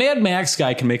that Mad Max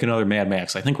guy can make another Mad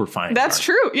Max, I think we're fine. That's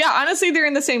true. Yeah, honestly, they're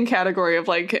in the same category of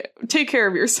like, take care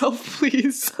of yourself,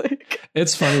 please. Like,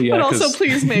 it's funny, yeah. But also,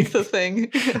 please make the thing.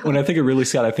 When I think of Ridley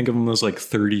Scott, I think of him as like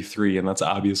 33, and that's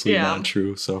obviously not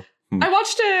true. So I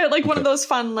watched one of those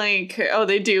fun, like,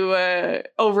 they do a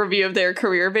overview of their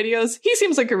career videos. He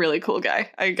seems like a really cool guy.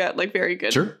 I got like very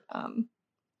good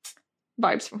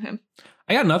vibes from him.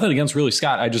 I got nothing against Ridley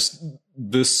Scott. I just,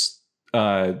 this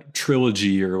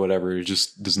trilogy or whatever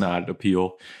just does not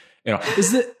appeal. You know,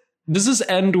 does this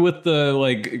end with the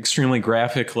like extremely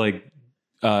graphic like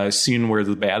scene where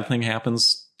the bad thing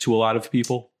happens to a lot of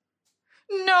people?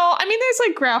 No, I mean, there's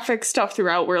like graphic stuff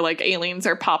throughout where like aliens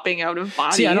are popping out of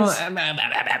bodies. See, I don't.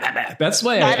 That's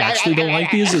why I actually don't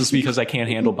like these, is because I can't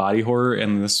handle body horror,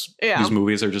 and these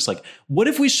movies are just like, what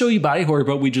if we show you body horror,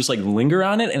 but we just like linger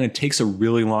on it, and it takes a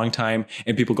really long time,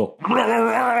 and people go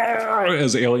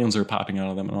as aliens are popping out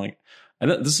of them, and I'm like,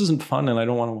 this isn't fun, and I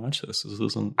don't want to watch this. This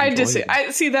isn't. I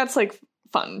see. That's like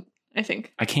fun. I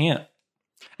think I can't.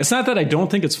 It's not that I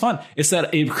don't think it's fun. It's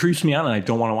that it creeps me out, and I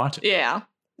don't want to watch it. Yeah.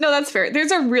 No, that's fair.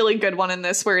 There's a really good one in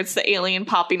this where it's the alien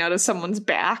popping out of someone's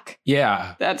back.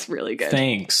 Yeah. That's really good.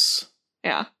 Thanks.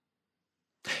 Yeah.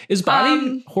 Is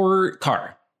body horror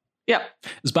car? Yep.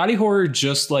 Is body horror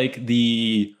just like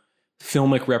the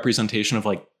filmic representation of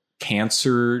like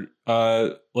cancer,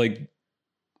 like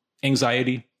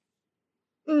anxiety?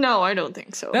 No, I don't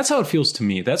think so. That's how it feels to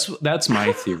me. That's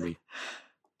my theory.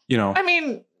 You know? I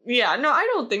mean, yeah, no, I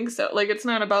don't think so. Like, it's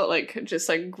not about like just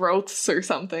like growths or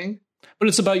something. But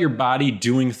it's about your body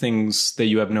doing things that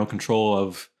you have no control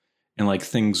of, and like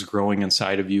things growing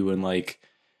inside of you, and like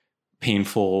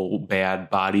painful, bad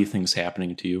body things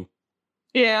happening to you.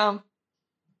 Yeah.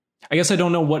 I guess I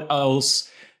don't know what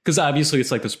else, because obviously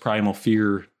it's like this primal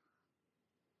fear.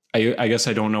 I guess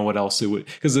I don't know what else it would,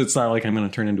 because it's not like I'm going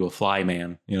to turn into a fly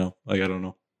man, you know? Like, I don't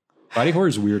know. Body horror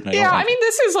is weird. And I mean,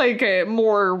 this is like a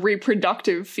more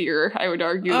reproductive fear, I would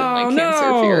argue, than like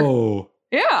cancer fear.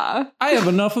 Yeah. I have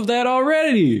enough of that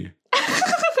already.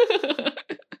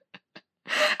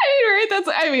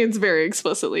 I mean, it's very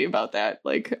explicitly about that,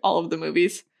 like all of the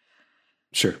movies.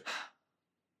 Sure.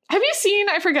 Have you seen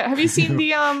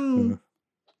the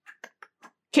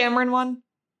Cameron one?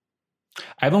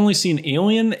 I've only seen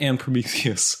Alien and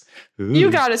Prometheus. Ooh.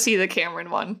 You gotta see the Cameron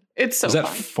one. It's so fun.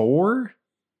 Is that 4?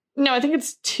 No, I think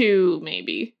it's 2,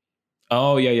 maybe.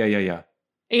 Oh, yeah.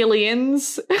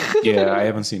 Aliens. Yeah, I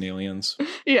haven't seen Aliens.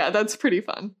 Yeah, that's pretty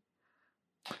fun.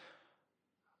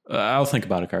 I'll think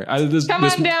about it, Car. Come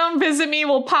on down, visit me.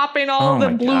 We'll pop in all the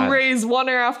Blu-rays one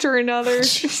after another.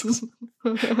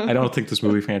 I don't think this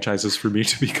movie franchise is for me,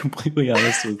 to be completely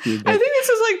honest with you. I think this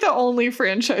is like the only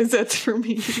franchise that's for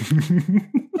me.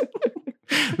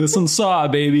 This one Saw,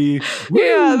 baby. Woo!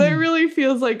 Yeah, that really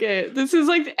feels like it. This is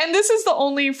the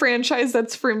only franchise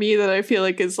that's for me that I feel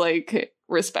like is like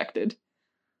respected.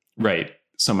 Right.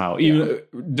 Somehow. Even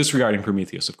disregarding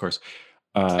Prometheus, of course.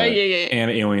 And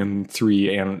Alien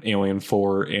 3 and Alien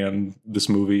 4 and this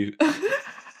movie.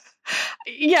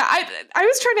 Yeah, I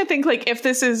was trying to think like if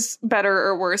this is better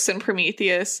or worse than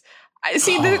Prometheus.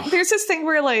 There's this thing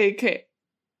where like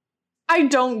I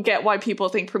don't get why people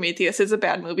think Prometheus is a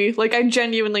bad movie. Like, I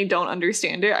genuinely don't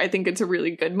understand it. I think it's a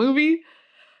really good movie.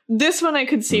 This one I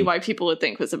could see why people would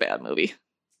think was a bad movie.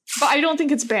 But I don't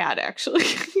think it's bad, actually.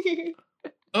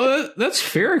 That's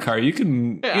fair, Car. You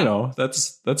can,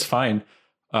 that's fine.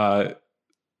 I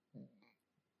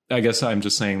guess I'm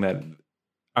just saying that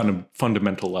on a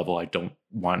fundamental level, I don't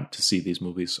want to see these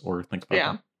movies or think about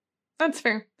them. That's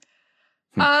fair.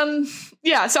 So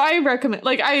I recommend,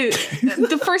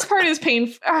 the first part is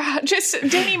painful. Just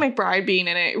Danny McBride being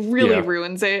in it really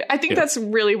ruins it. I think that's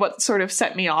really what sort of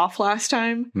set me off last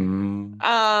time.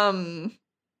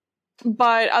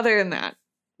 But other than that,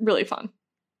 really fun.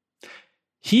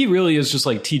 He really is just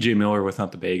like TJ Miller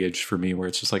without the baggage for me, where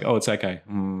it's just like, oh, it's that guy.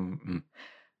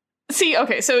 See,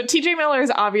 okay, so TJ Miller is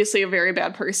obviously a very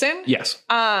bad person. Yes.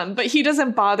 But he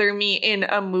doesn't bother me in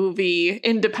a movie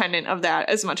independent of that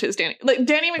as much as Danny. Like,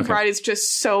 Danny McBride is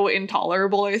just so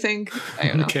intolerable, I think. I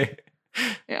don't know. Okay.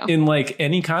 Yeah. In like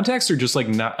any context or just like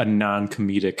not a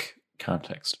non-comedic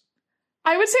context?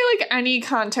 I would say like any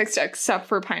context except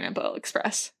for Pineapple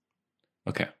Express.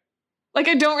 Okay. Like,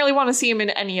 I don't really want to see him in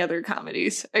any other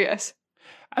comedies, I guess.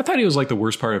 I thought he was like the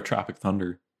worst part of Tropic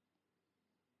Thunder.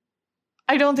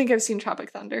 I don't think I've seen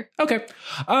Tropic Thunder. Okay.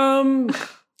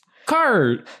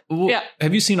 Car. Well,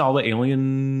 have you seen all the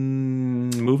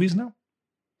Alien movies now?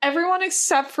 Everyone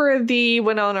except for the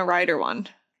Winona Ryder one.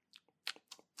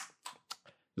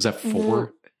 Is that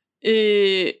 4?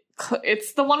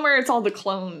 It's the one where it's all the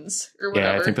clones or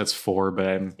whatever. Yeah, I think that's 4, but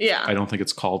I don't think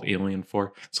it's called Alien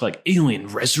 4. It's like Alien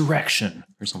Resurrection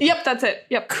or something. Yep, that's it.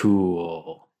 Yep.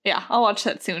 Cool. Yeah, I'll watch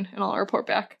that soon and I'll report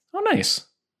back. Oh, nice.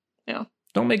 Yeah.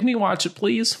 Don't make me watch it,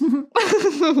 please.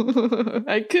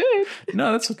 I could.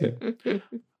 No, that's okay.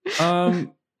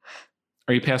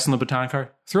 Are you passing the baton,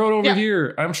 Car? Throw it over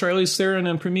here. I'm Charlize Theron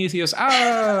and Prometheus.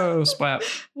 Oh, splat.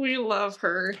 We love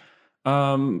her.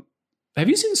 Have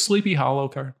you seen Sleepy Hollow,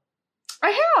 Car?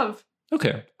 I have.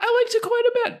 Okay. I liked it quite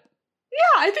a bit.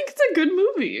 Yeah, I think it's a good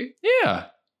movie. Yeah.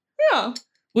 Yeah.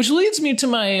 Which leads me to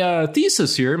my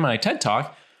thesis here, my TED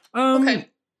Talk. Okay.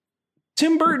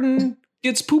 Tim Burton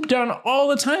gets pooped on all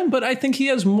the time, but I think he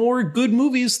has more good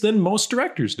movies than most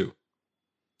directors do.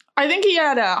 I think he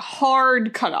had a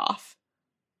hard cutoff.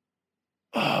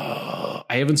 I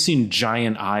haven't seen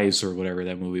Giant Eyes or whatever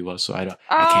that movie was, so I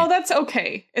don't. That's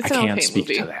okay. It's an okay movie. I can't speak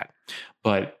to that,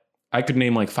 but I could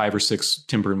name like 5 or 6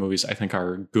 Tim Burton movies I think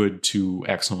are good to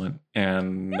excellent,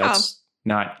 and that's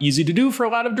not easy to do for a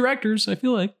lot of directors, I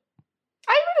feel like.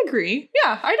 I would agree.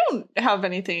 Yeah, I don't have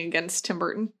anything against Tim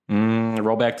Burton.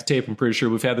 Roll back the tape. I'm pretty sure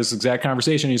we've had this exact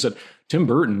conversation. You said, Tim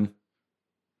Burton.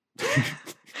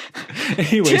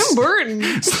 Anyways, Tim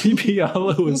Burton. Sleepy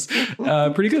Hollow was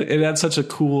pretty good. It had such a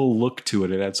cool look to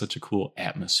it. It had such a cool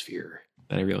atmosphere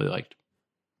that I really liked.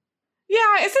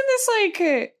 Yeah, isn't this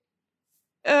like...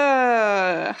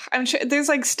 I'm sure there's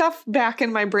like stuff back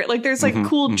in my brain. Like there's like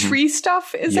cool tree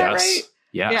stuff. Is that right?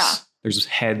 Yes. Yeah. There's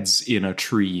heads in a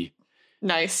tree.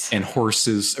 Nice. And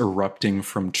horses erupting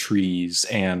from trees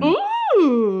and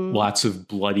lots of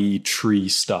bloody tree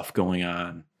stuff going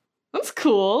on. That's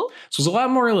cool. So it's a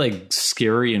lot more like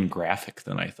scary and graphic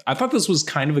than I thought this was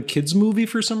kind of a kid's movie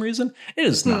for some reason. It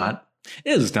is not.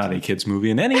 It is not a kid's movie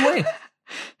in any way.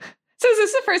 So is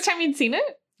this the first time you'd seen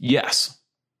it? Yes.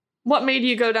 What made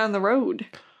you go down the road?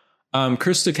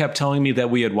 Krista kept telling me that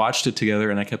we had watched it together,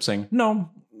 and I kept saying, no,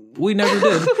 we never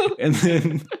did. And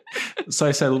then, so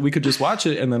I said, we could just watch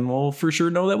it, and then we'll for sure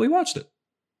know that we watched it.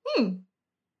 And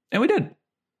we did.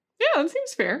 Yeah, that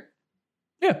seems fair.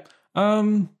 Yeah.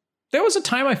 There was a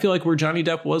time I feel like where Johnny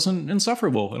Depp wasn't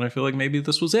insufferable, and I feel like maybe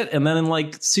this was it. And then in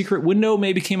like Secret Window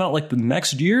maybe came out like the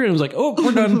next year, and it was like, oh,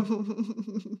 we're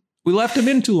done. We left him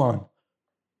in too long.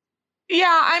 Yeah,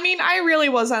 I mean, I really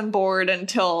was on board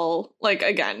until, like,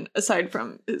 again, aside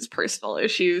from his personal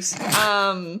issues,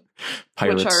 Pirates,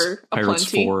 which are Pirates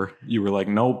aplenty. 4. You were like,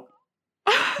 nope,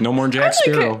 no more Jack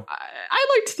Sparrow. I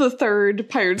liked the third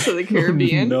Pirates of the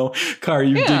Caribbean. No, Car,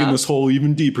 you're digging this hole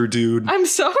even deeper, dude. I'm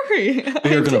sorry.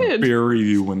 They're going to bury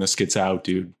you when this gets out,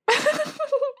 dude.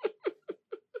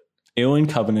 Alien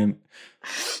Covenant,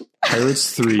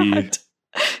 Pirates 3. God.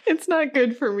 It's not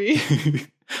good for me.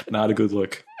 Not a good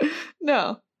look.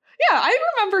 No. Yeah, I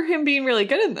remember him being really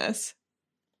good in this.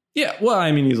 Yeah, well,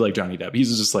 I mean, he's like Johnny Depp.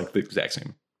 He's just like the exact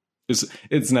same.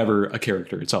 It's never a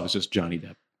character. It's always just Johnny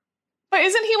Depp. But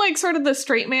isn't he like sort of the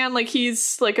straight man? Like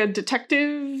he's like a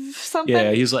detective something?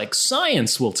 Yeah, he's like,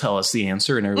 science will tell us the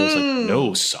answer. And everybody's like,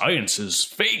 no, science is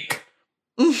fake.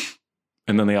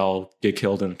 And then they all get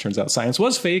killed and it turns out science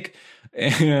was fake.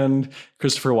 And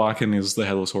Christopher Walken is the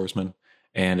Headless Horseman.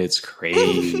 And it's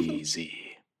crazy.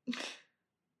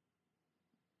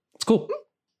 It's cool.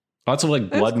 Lots of like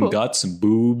blood and guts and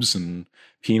boobs and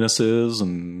penises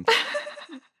and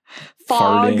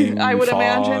fog, farting, I would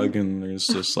imagine. And there's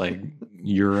just like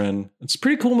urine. It's a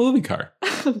pretty cool movie, Car.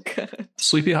 Oh, good.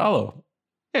 Sleepy Hollow.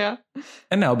 Yeah.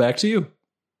 And now back to you.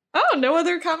 Oh, no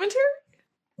other commentary?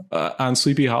 On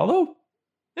Sleepy Hollow?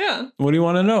 Yeah. What do you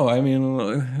want to know? I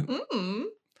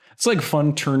mean, it's like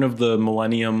fun turn of the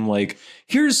millennium. Like,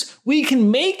 we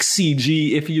can make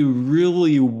CG if you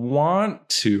really want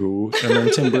to. And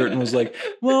then Tim Burton was like,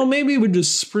 well, maybe we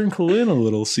just sprinkle in a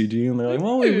little CG. And they're like,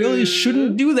 well, we really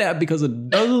shouldn't do that because it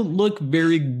doesn't look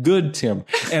very good, Tim.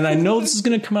 And I know this is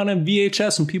going to come out on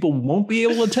VHS and people won't be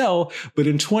able to tell, but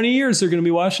in 20 years, they're going to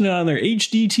be watching it on their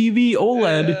HD TV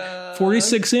OLED.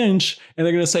 46 inch, and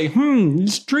they're going to say,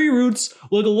 these tree roots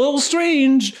look a little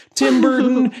strange, Tim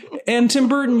Burton. And Tim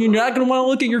Burton, you're not going to want to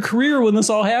look at your career when this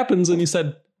all happens. And he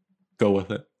said, go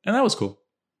with it. And that was cool.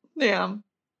 Yeah.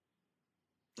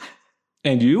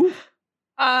 And you?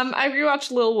 I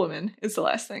rewatched Little Women is the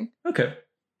last thing. Okay.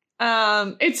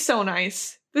 It's so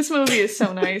nice. This movie is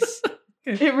so nice.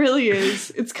 It really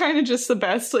is. It's kind of just the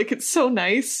best. Like, it's so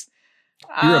nice.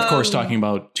 You're, of course, talking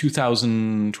about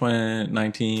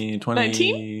 2019. I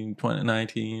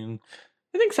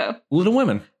think so. Little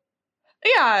Women.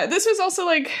 Yeah, this was also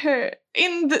like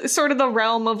in the, sort of the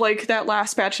realm of like that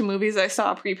last batch of movies I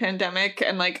saw pre-pandemic.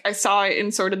 And like I saw it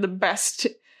in sort of the best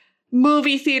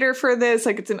movie theater for this.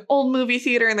 Like it's an old movie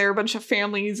theater and there were a bunch of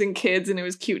families and kids and it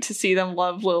was cute to see them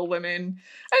love Little Women. And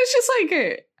it's just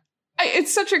like...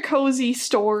 it's such a cozy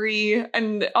story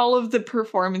and all of the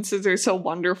performances are so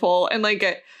wonderful. And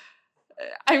like,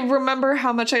 I remember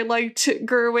how much I liked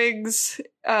Gerwig's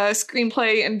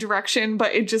screenplay and direction,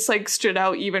 but it just like stood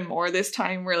out even more this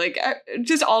time where like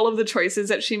just all of the choices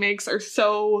that she makes are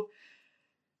so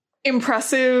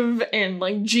impressive and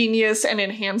like genius and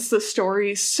enhance the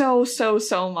story so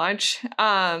much.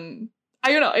 I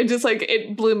don't know. It just like,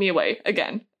 it blew me away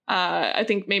again. I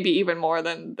think maybe even more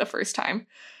than the first time.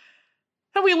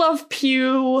 And we love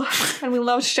Pugh, and we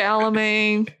love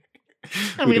Chalamet,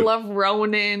 and we love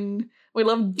Ronan. We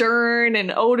love Dern and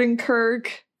Odenkirk,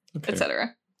 Okay.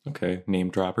 etc. Okay, name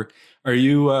dropper. Are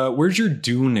you? Where's your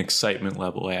Dune excitement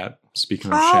level at?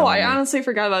 Speaking of, Oh, I Chalamet. honestly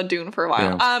forgot about Dune for a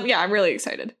while. Yeah, I'm really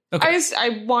excited. Okay.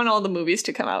 I want all the movies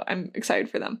to come out. I'm excited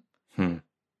for them.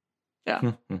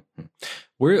 Yeah.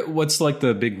 What's like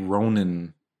the big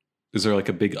Ronin? Is there like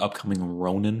a big upcoming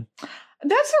Ronin?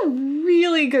 That's a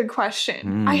really good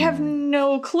question. I have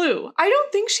no clue. I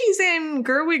don't think she's in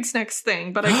Gerwig's next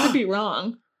thing, but I could be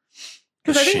wrong.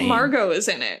 Because I think Shame. Margot is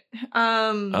in it.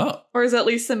 Or is at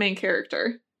least the main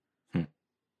character. Let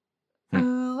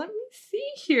me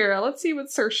see here. Let's see what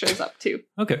Saoirse's up to.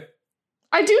 Okay.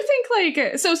 I do think,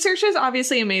 like, so Saoirse's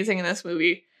obviously amazing in this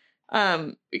movie.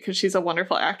 Because she's a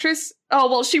wonderful actress. Oh,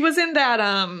 well, she was in that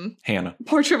Hannah.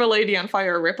 Portrait of a Lady on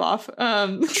Fire ripoff.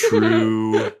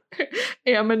 True.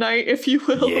 Ammonite, if you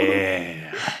will.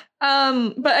 Yeah.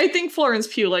 But I think Florence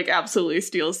Pugh like absolutely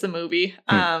steals the movie.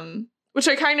 Which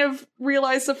I kind of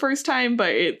realized the first time,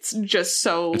 but it's just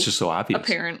so obvious.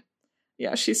 apparent.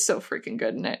 Yeah, she's so freaking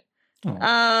good in it.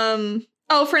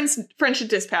 Oh. French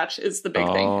Dispatch is the big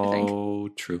thing, I think. Oh,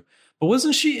 true. But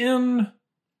wasn't she in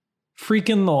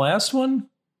freaking the last one?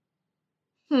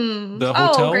 The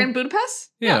hotel? Oh, Grand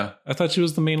Budapest? Yeah. I thought she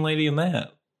was the main lady in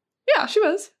that. Yeah, she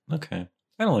was. Okay.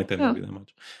 I don't like that movie that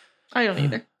much. I don't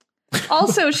either.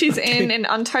 Also, she's in an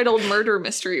untitled murder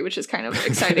mystery, which is kind of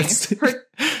exciting.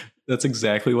 That's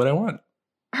exactly what I want.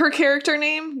 Her character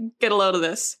name, get a load of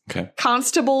this. Okay.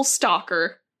 Constable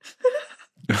Stalker.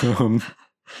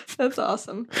 That's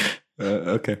awesome.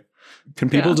 Okay. Can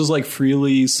people just like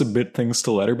freely submit things to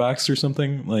Letterboxd or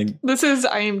something? Like, this is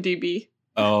IMDb.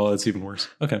 Oh, that's even worse.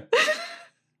 Okay.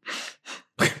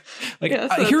 Like,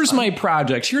 Yeah, so here's fun. my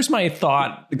project. Here's my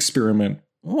thought experiment.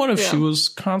 What if she was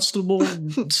Constable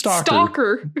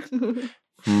Stalker?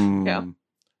 Yeah.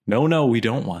 No, we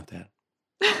don't want that.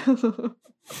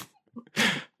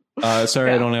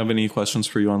 Sorry, I don't have any questions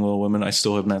for you on Little Women. I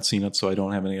still have not seen it, so I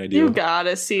don't have any idea. You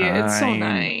gotta see it. It's so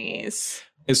nice.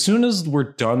 As soon as we're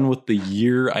done with the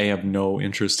year, I have no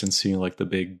interest in seeing like the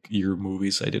big year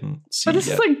movies I didn't see. But this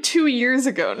yet. is like 2 years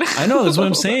ago now. I know, that's what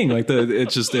I'm saying. Like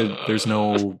it's just that there's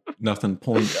nothing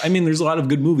pulling. I mean, there's a lot of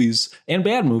good movies and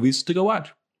bad movies to go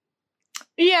watch.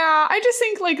 Yeah, I just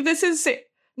think like this is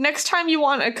next time you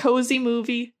want a cozy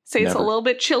movie, say it's a Never. little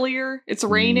bit chillier, it's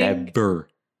raining. Never.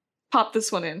 Pop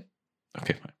this one in.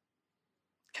 Okay, fine.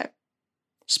 Okay.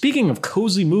 Speaking of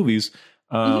cozy movies,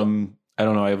 I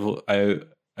don't know.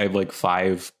 I have like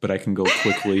 5, but I can go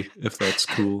quickly if that's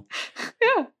cool.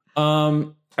 Yeah.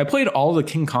 I played all the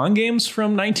King Kong games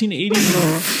from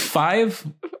 1985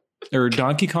 or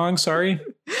Donkey Kong. Sorry.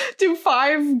 Do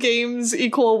 5 games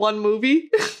equal 1 movie?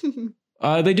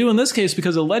 They do in this case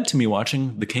because it led to me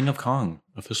watching The King of Kong,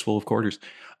 A Fistful of Quarters,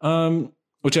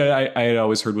 which I had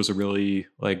always heard was a really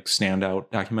like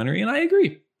standout documentary, and I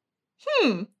agree.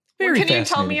 Very Can you tell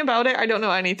fascinating. me about it? I don't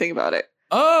know anything about it.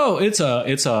 Oh, it's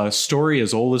a story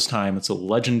as old as time. It's a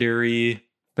legendary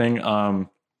thing. God,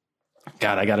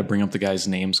 I got to bring up the guys'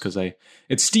 names because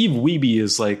it's Steve Wiebe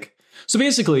is like, so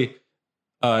basically,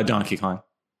 Donkey Kong,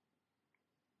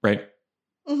 right?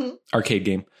 Arcade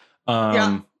game.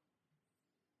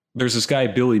 There's this guy,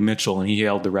 Billy Mitchell, and he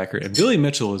held the record. And Billy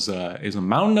Mitchell is a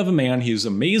mountain of a man. He's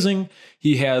amazing.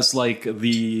 He has like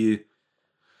the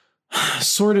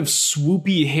sort of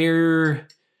swoopy hair.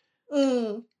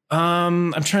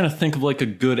 I'm trying to think of like a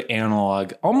good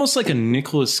analog, almost like a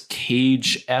Nicolas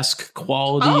Cage-esque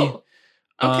quality. Oh,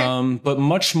 okay. But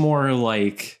much more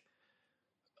like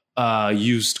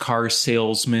used car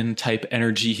salesman type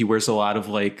energy. He wears a lot of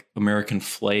like American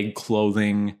flag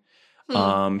clothing.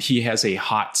 He has a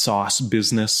hot sauce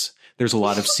business. There's a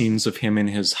lot of scenes of him in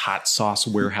his hot sauce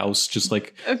warehouse, just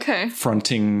like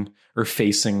fronting or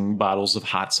facing bottles of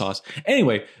hot sauce.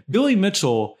 Anyway, Billy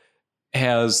Mitchell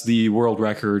has the world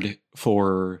record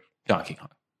for Donkey Kong.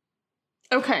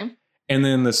 Okay. And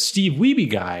then the Steve Wiebe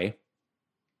guy,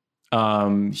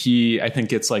 he I think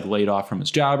gets like laid off from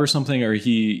his job or something, or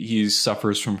he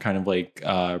suffers from kind of like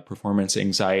performance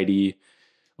anxiety.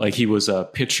 Like he was a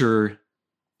pitcher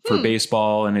for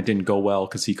baseball and it didn't go well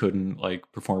because he couldn't like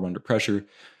perform under pressure.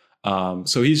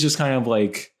 So he's just kind of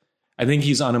like, I think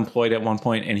he's unemployed at one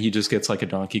point and he just gets like a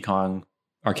Donkey Kong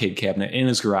arcade cabinet in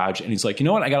his garage. And he's like, you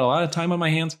know what? I got a lot of time on my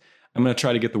hands. I'm going to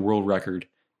try to get the world record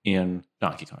in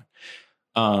Donkey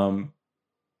Kong.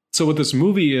 So what this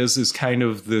movie is kind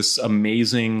of this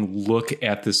amazing look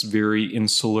at this very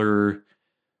insular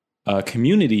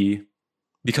community,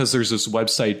 because there's this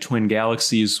website, Twin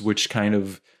Galaxies, which kind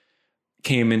of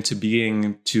came into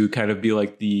being to kind of be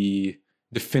like the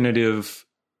definitive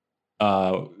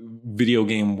video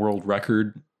game world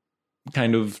record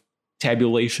kind of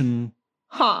tabulation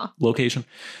location.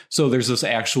 So there's this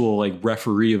actual like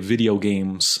referee of video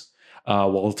games,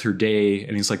 Walter Day,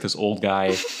 and he's like this old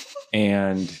guy,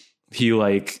 and he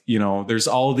like, you know, there's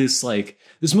all this like,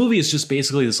 this movie is just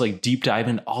basically this like deep dive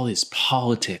into all this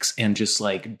politics and just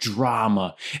like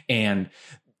drama. And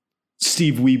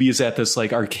Steve Wiebe is at this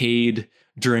like arcade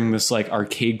during this like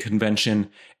arcade convention,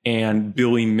 and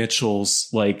Billy Mitchell's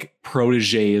like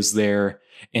protege is there,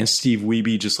 and Steve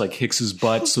Wiebe just like kicks his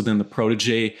butt. So then the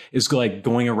protege is like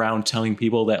going around telling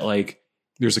people that like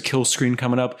there's a kill screen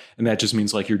coming up, and that just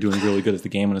means like you're doing really good at the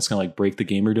game, and it's gonna like break the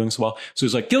game you're doing so well. So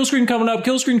he's like, kill screen coming up,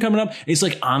 kill screen coming up. And he's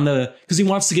like on the, because he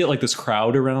wants to get like this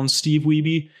crowd around Steve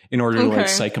Wiebe in order to like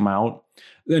psych him out.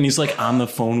 Then he's like on the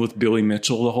phone with Billy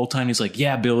Mitchell the whole time. He's like,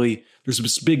 yeah, Billy, there's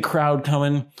this big crowd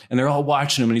coming and they're all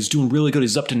watching him and he's doing really good.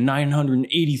 He's up to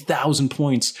 980,000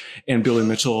 points. And Billy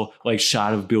Mitchell, like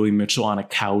shot of Billy Mitchell on a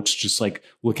couch, just like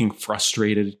looking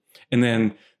frustrated. And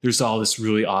then there's all this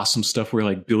really awesome stuff where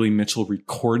like Billy Mitchell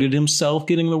recorded himself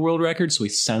getting the world record. So he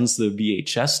sends the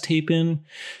VHS tape in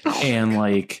and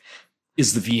like,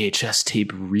 is the VHS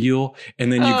tape real?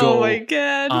 And then you go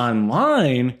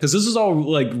online, because this is all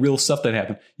like real stuff that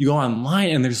happened. You go online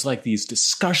and there's like these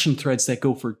discussion threads that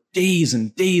go for days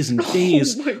and days and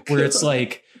days where it's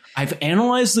like, I've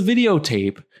analyzed the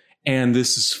videotape and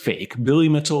this is fake. Billy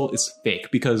Mitchell is fake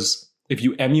because if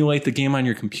you emulate the game on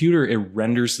your computer, it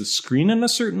renders the screen in a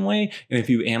certain way. And if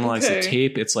you analyze the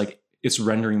tape, it's like, it's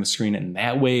rendering the screen in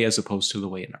that way as opposed to the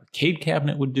way an arcade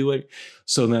cabinet would do it.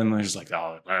 So then there's like,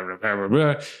 oh, blah, blah, blah,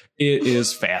 blah. It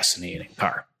is fascinating.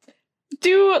 Car.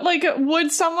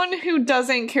 Would someone who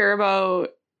doesn't care about,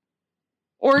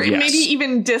 or maybe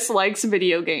even dislikes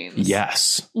video games,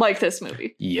 like this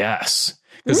movie? Yes.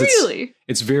 Really?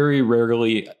 It's very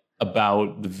rarely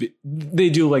about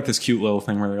they do like this cute little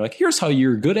thing where they're like, here's how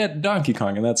you're good at Donkey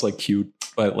Kong, and that's like cute,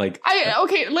 but like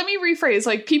let me rephrase,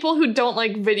 like people who don't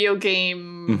like video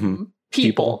game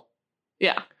people.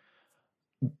 Yeah,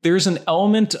 there's an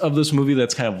element of this movie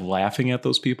that's kind of laughing at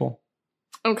those people.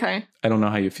 Okay, I don't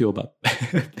know how you feel about that.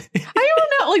 I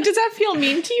don't know, like, does that feel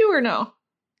mean to you or no?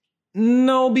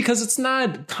 No, because it's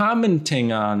not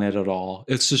commenting on it at all.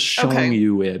 It's just showing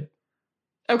you it.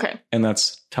 Okay. And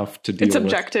that's tough to deal with. It's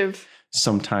objective.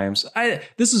 Sometimes.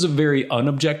 This is a very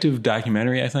unobjective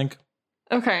documentary, I think.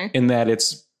 Okay. In that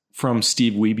it's from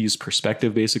Steve Wiebe's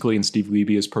perspective, basically. And Steve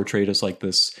Wiebe is portrayed as like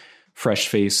this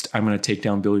fresh-faced, I'm going to take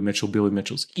down Billy Mitchell, Billy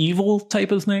Mitchell's evil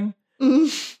type of thing.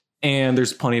 Mm-hmm. And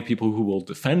there's plenty of people who will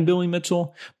defend Billy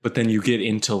Mitchell. But then you get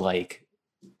into like,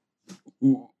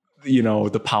 you know,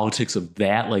 the politics of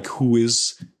that. Like, who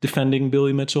is defending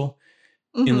Billy Mitchell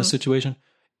in the situation?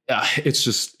 It's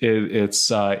just it's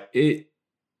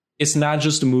not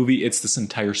just a movie. It's this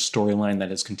entire storyline that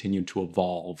has continued to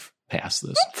evolve past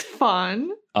this. That's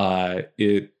fun.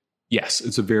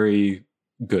 It's a very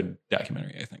good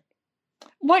documentary, I think.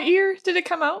 What year did it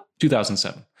come out?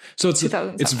 2007. So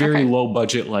it's very low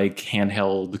budget, like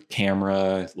handheld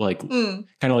camera, like kind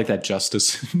of like that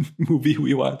Justice movie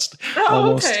we watched. Oh,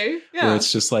 almost, okay. Yeah. Where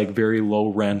it's just like very low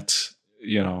rent.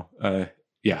 You know, I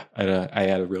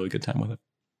had a really good time with it.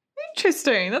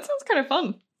 Interesting. That sounds kind of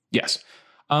fun. Yes.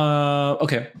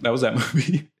 Okay. That was that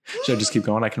movie. Should I just keep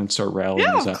going? I can start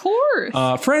rattling these out. Of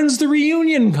course. Friends, the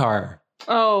reunion car.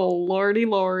 Oh, lordy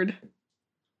lord.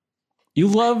 You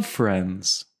love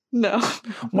Friends. No.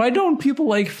 Why don't people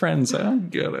like Friends? I don't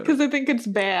get it. Because I think it's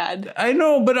bad. I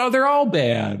know, but they're all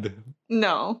bad.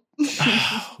 No.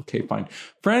 Okay, fine.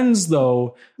 Friends,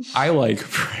 though, I like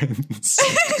Friends.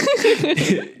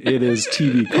 It is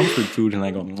TV comfort food, and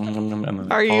I go.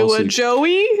 And are you a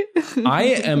Joey?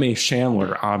 I am a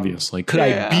Chandler, obviously. Could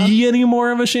I be any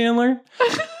more of a Chandler?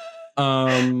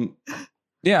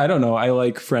 Yeah, I don't know. I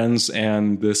like Friends,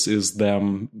 and this is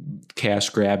them cash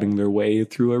grabbing their way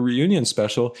through a reunion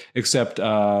special. Except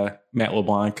Matt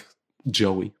LeBlanc,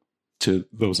 Joey, to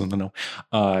those in the know,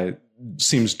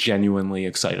 seems genuinely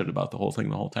excited about the whole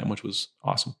thing the whole time, which was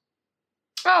awesome.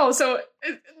 Oh, so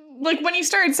like when you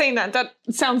started saying that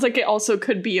sounds like it also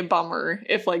could be a bummer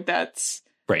if like that's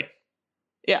right.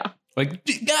 Yeah. Like,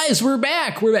 guys, we're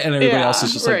back. And everybody else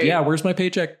is just like, yeah, where's my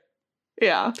paycheck?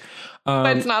 Yeah.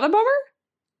 But it's not a bummer?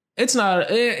 It's not.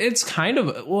 It's kind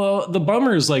of, well, the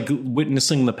bummer is like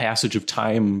witnessing the passage of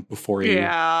time before you.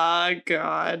 Yeah,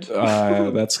 God.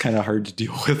 That's kind of hard to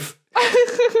deal with.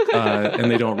 And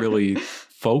they don't really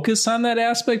focus on that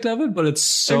aspect of it, but it's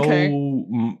so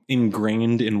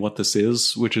ingrained in what this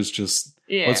is, which is just,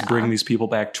 let's bring these people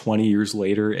back 20 years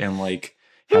later and like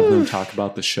have them talk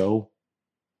about the show.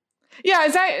 Yeah,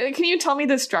 can you tell me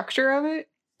the structure of it?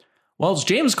 Well, it's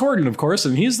James Corden, of course,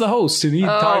 and he's the host, and he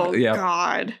talked. Yeah,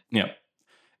 God. Yeah,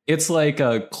 It's like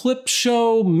a clip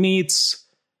show meets.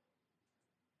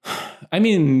 I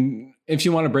mean, if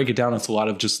you want to break it down, it's a lot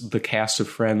of just the cast of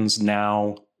Friends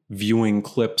now viewing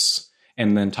clips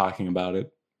and then talking about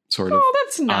it, sort of. Oh,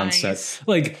 that's on nice. set.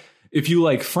 Like, if you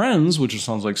like Friends, which it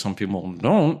sounds like some people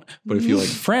don't, but if you like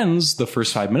Friends, the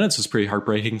first 5 minutes is pretty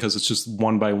heartbreaking because it's just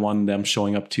one by one them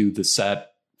showing up to the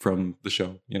set from the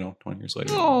show, 20 years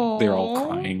later. Aww. They're all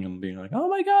crying and being like, oh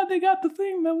my God, they got the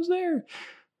thing that was there.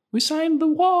 We signed the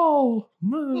wall.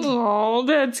 Oh,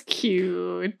 that's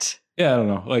cute. Yeah, I don't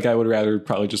know. Like, I would rather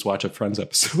probably just watch a Friends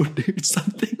episode or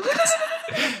something.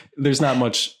 There's not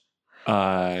much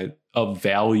of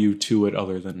value to it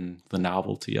other than the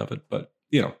novelty of it. But,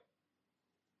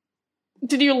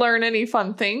 Did you learn any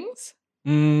fun things?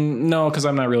 No, because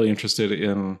I'm not really interested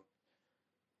in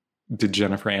did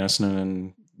Jennifer Aniston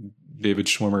and David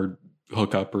Schwimmer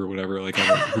hook up or whatever. Like,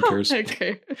 who cares?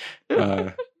 Okay.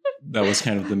 That was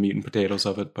kind of the meat and potatoes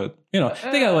of it. But,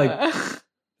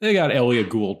 they got Elliot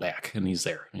Gould back and he's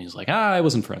there. And he's like, I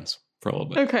was in Friends for a little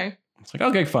bit. Okay. It's like,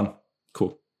 okay, fun.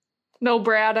 Cool. No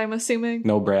Brad, I'm assuming.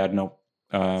 No Brad, no.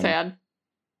 Sad.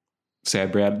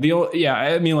 Sad Brad.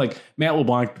 I mean, like, Matt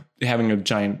LeBlanc having a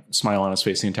giant smile on his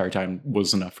face the entire time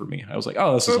was enough for me. I was like,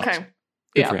 oh, this is awesome.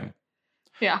 Good for him.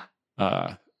 Yeah.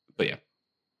 But yeah.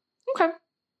 Okay.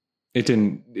 It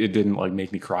didn't like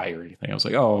make me cry or anything. I was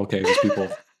like, oh, okay, these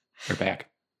people are back.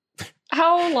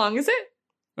 How long is it?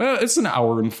 Well, it's an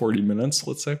hour and 40 minutes,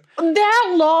 let's say.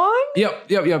 That long? Yep.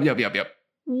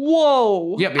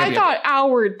 Whoa. I thought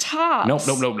hour tops.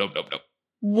 Nope.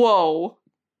 Whoa.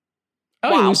 I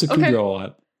like Lisa Kudrow a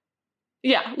lot.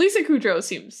 Yeah, Lisa Kudrow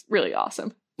seems really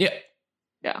awesome. Yeah.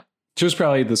 She was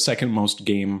probably the second most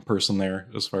game person there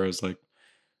as far as like,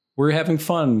 we're having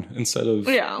fun instead of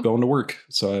going to work.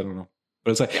 So I don't know.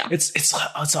 But it's like,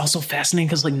 it's also fascinating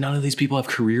because like none of these people have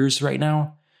careers right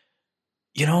now.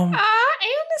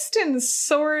 Aniston's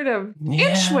sort of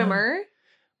and Schwimmer.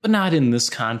 But not in this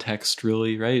context,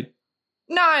 really, right?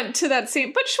 Not to that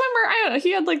same, but Schwimmer, I don't know.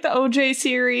 He had like the OJ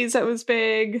series that was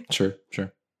big. Sure.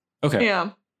 Okay.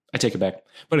 Yeah. I take it back.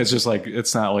 But it's just like,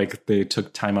 it's not like they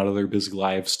took time out of their busy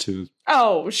lives to.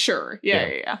 Oh, sure.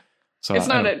 Yeah. So it's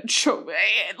not a chore.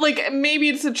 Like, maybe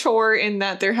it's a chore in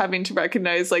that they're having to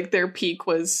recognize like their peak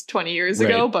was 20 years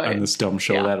ago. But on this dumb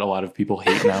show that a lot of people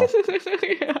hate now.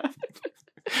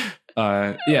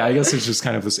 I guess it's just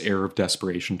kind of this air of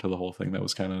desperation to the whole thing that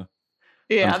was kind of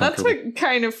that's what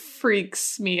kind of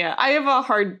freaks me out. I have a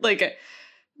hard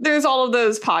there's all of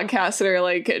those podcasts that are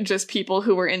like just people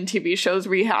who were in TV shows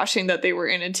rehashing that they were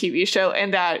in a TV show,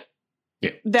 and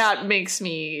that makes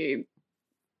me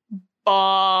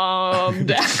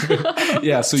bummed out.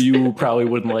 Yeah, so you probably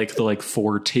wouldn't like the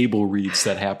 4 table reads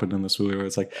that happened in this movie where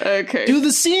it's like, okay, do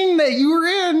the scene that you were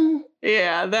in.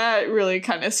 Yeah, that really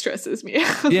kind of stresses me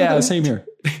out. Yeah, same here.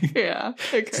 Yeah.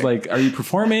 Okay. It's like, are you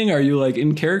performing? Are you like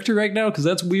in character right now? Because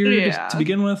that's weird to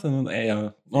begin with. And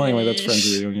well, anyway, that's Friends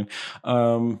Reunion.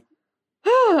 I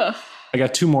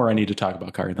got 2 more I need to talk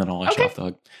about, Car, and then I'll let you off the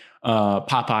hook.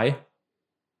 Popeye.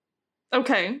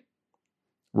 Okay.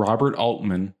 Robert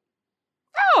Altman.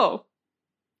 Oh.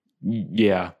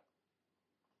 Yeah.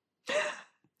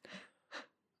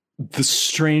 The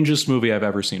strangest movie I've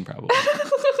ever seen, probably.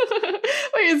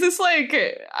 Wait, is this like...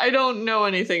 I don't know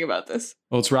anything about this.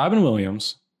 Well, it's Robin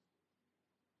Williams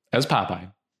as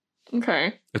Popeye.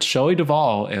 Okay. It's Shelley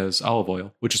Duvall as Olive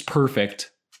Oil, which is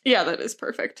perfect. Yeah, that is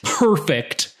perfect.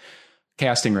 Perfect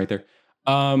casting right there.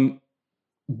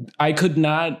 I could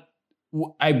not...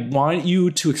 I want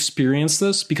you to experience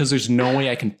this because there's no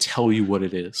way I can tell you what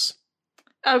it is.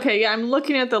 Okay, yeah, I'm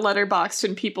looking at the Letterboxd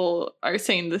and people are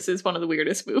saying this is one of the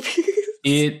weirdest movies.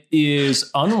 It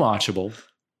is unwatchable.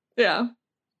 Yeah.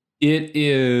 It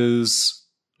is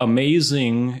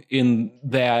amazing in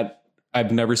that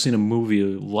I've never seen a movie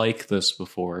like this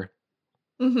before.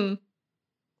 Mm-hmm.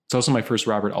 It's also my first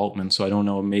Robert Altman, so I don't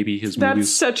know, maybe his movies...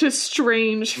 That's such a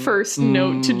strange first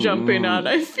note to jump in on,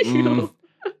 I feel.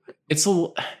 It's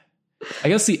I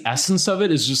guess the essence of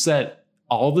it is just that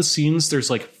all the scenes, there's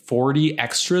like 40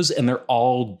 extras and they're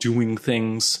all doing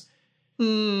things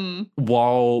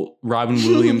while Robin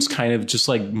Williams kind of just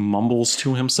like mumbles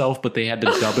to himself, but they had to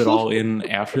dub it all in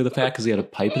after the fact because he had a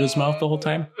pipe in his mouth the whole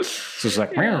time. So it's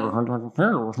like,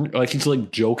 like he's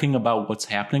like joking about what's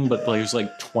happening, but like there's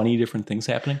like 20 different things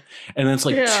happening. And then it's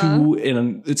like 2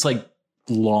 and it's like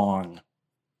long.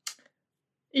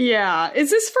 Yeah. Is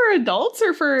this for adults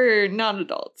or for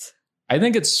non-adults? I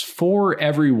think it's for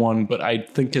everyone, but I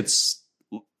think it's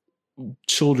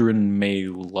children may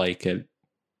like it.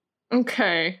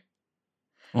 Okay.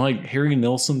 Like Harry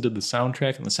Nilsson did the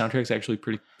soundtrack, and the soundtrack's actually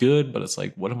pretty good, but it's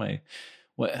like, what?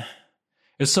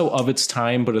 It's so of its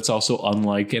time, but it's also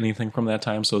unlike anything from that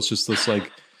time. So it's just this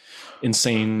like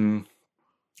insane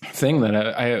thing that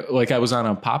I was on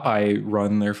a Popeye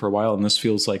run there for a while, and this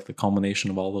feels like the culmination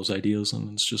of all those ideas,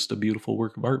 and it's just a beautiful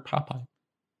work of art. Popeye.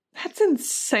 That's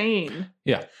insane.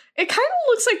 Yeah. It kind of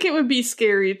looks like it would be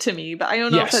scary to me, but I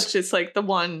don't know if that's just like the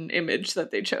one image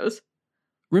that they chose.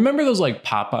 Remember those like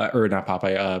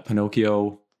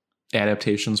Pinocchio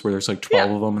adaptations where there's like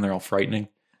 12 of them and they're all frightening?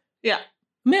 Yeah.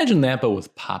 Imagine that, but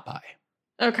with Popeye.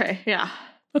 Okay, yeah.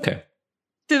 Okay.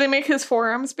 Do they make his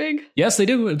forearms big? Yes, they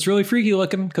do. It's really freaky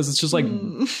looking because it's just like,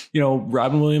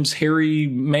 Robin Williams' hairy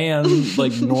man,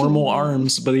 like normal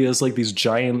arms, but he has like these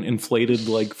giant inflated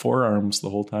like forearms the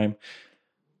whole time.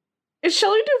 Is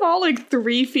Shelley Duvall like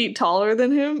 3 feet taller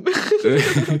than him?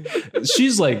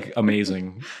 She's like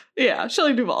amazing. Yeah,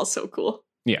 Shelley Duvall's so cool.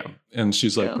 Yeah, and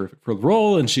she's like perfect for the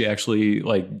role, and she actually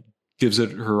like gives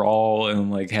it her all,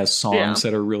 and like has songs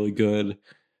that are really good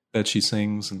that she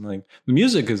sings, and like the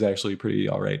music is actually pretty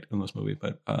all right in this movie.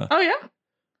 But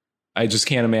I just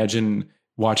can't imagine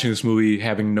watching this movie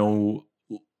having no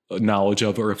knowledge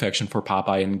of or affection for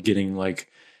Popeye and getting like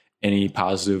any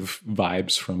positive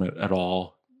vibes from it at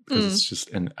all, because it's just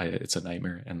it's a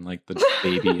nightmare, and like the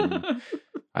baby, and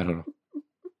I don't know.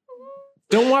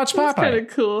 Don't watch Popeye. Kind of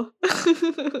cool.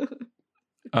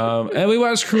 And we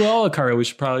watched Cruella, Cara. We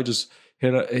should probably just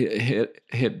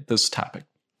hit this topic.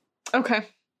 Okay.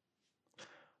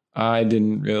 I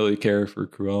didn't really care for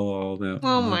Cruella all that much.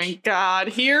 Oh my God.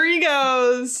 Here he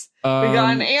goes. We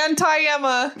got an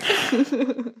anti-Emma.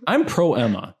 I'm pro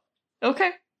Emma.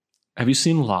 Okay. Have you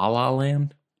seen La La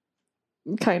Land?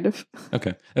 Kind of.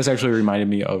 Okay. That's actually reminded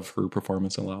me of her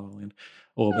performance in La La Land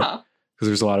a little bit. Because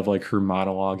there's a lot of like her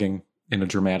monologuing in a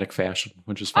dramatic fashion,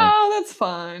 which is fun. Oh, that's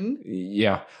fun.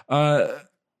 Yeah.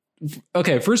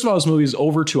 Okay, first of all, this movie is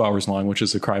over 2 hours long, which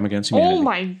is a crime against humanity. Oh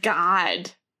my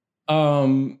God.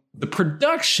 The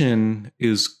production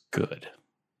is good.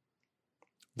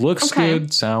 Looks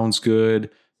good, sounds good.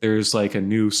 There's like a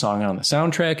new song on the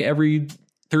soundtrack every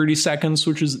 30 seconds,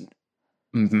 which is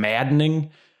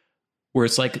maddening. Where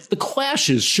it's like, the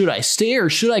Clash's Should I Stay or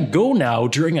Should I Go Now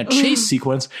during a chase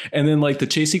sequence. And then like the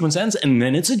chase sequence ends and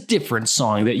then it's a different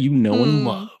song that you know and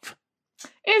love. Is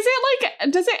it like,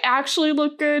 does it actually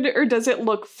look good or does it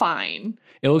look fine?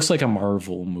 It looks like a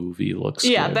Marvel movie looks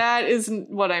good. That is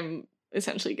what I'm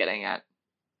essentially getting at.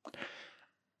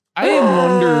 I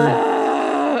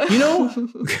wonder,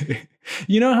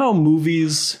 you know how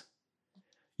movies,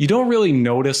 you don't really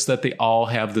notice that they all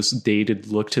have this dated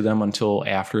look to them until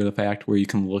after the fact, where you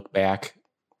can look back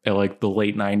at like the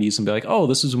late 90s and be like, oh,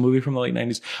 this is a movie from the late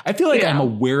 90s. I feel like I'm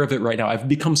aware of it right now. I've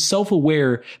become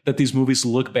self-aware that these movies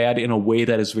look bad in a way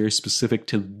that is very specific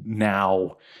to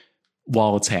now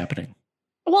while it's happening.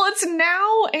 Well, it's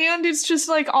now, and it's just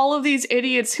like all of these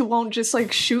idiots who won't just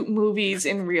like shoot movies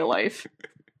in real life.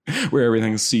 Where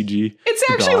everything's CG. It's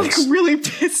actually like really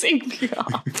pissing me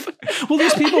off. Well,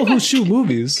 there's people who shoot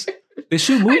movies. They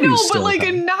shoot movies. I know, but like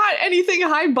not anything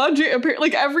high budget.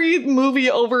 Like every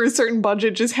movie over a certain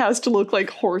budget just has to look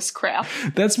like horse crap.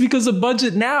 That's because a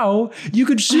budget now, you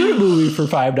could shoot a movie for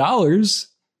 $5.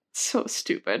 So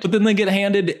stupid. But then they get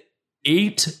handed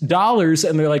 $8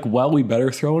 and they're like, well, we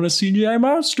better throw in a CGI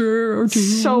monster or two.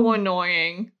 So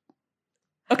annoying.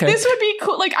 Okay. This would be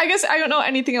cool. Like, I guess I don't know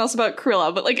anything else about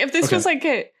Cruella, but like if this was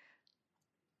like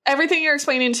everything you're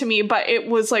explaining to me, but it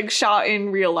was like shot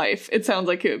in real life, it sounds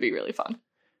like it would be really fun.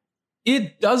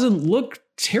 It doesn't look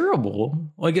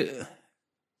terrible. Like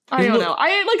I don't know.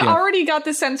 I already got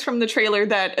the sense from the trailer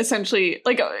that essentially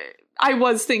like I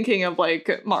was thinking of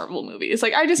like Marvel movies.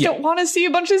 Like I just don't want to see a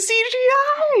bunch of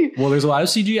CGI. Well, there's a lot of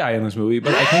CGI in this movie,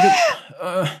 but I think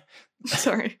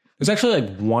sorry. There's actually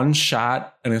like one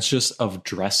shot and it's just of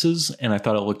dresses, and I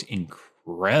thought it looked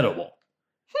incredible.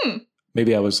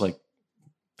 Maybe I was like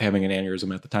having an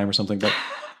aneurysm at the time or something, but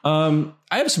I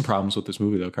have some problems with this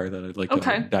movie though, Car, that I'd like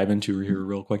to dive into here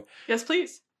real quick. Yes,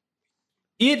 please.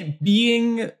 It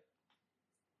being,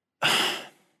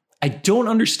 I don't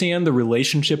understand the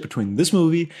relationship between this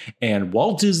movie and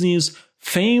Walt Disney's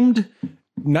famed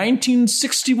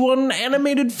 1961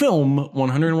 animated film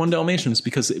 101 Dalmatians,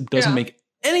 because it doesn't make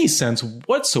any sense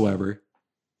whatsoever.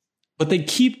 But they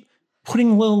keep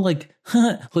putting little like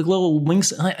little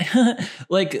winks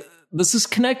like this is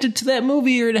connected to that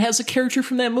movie, or it has a character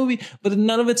from that movie, but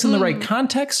none of it's in the right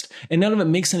context and none of it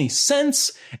makes any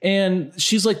sense. And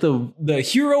she's like the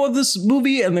hero of this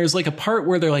movie, and there's like a part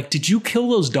where they're like, did you kill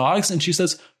those dogs? And she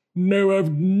says, no,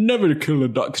 I've never killed a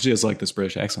dog, because she has like this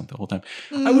British accent the whole time.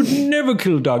 I would never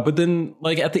kill a dog. But then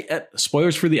like at the end,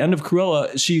 spoilers for the end of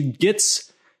Cruella, she gets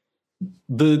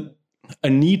the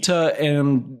Anita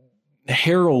and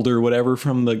Harold or whatever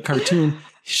from the cartoon,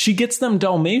 she gets them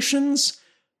Dalmatians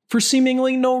for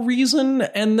seemingly no reason.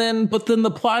 But then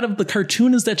the plot of the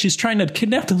cartoon is that she's trying to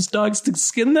kidnap those dogs to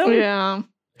skin them. Yeah.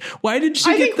 Why did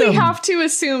she I get think them? we have to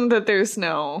assume that there's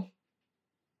no.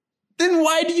 Then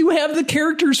why do you have the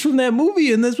characters from that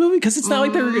movie in this movie? Because it's not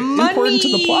like they're important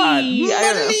to the plot. Money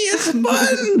is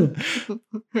fun.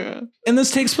 Yeah. And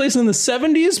this takes place in the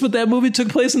 70s, but that movie took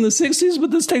place in the 60s, but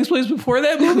this takes place before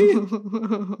that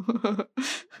movie?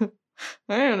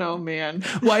 I don't know, man.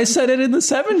 Why set it in the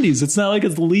 70s? It's not like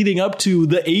it's leading up to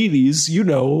the 80s,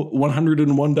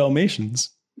 101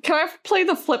 Dalmatians. Can I play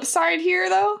the flip side here,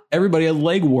 though? Everybody had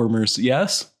leg warmers,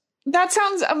 yes? That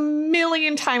sounds a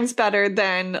million times better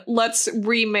than let's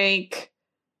remake.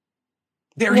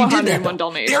 They already did that. 101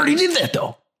 Dalmatians. They already did that,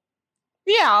 though.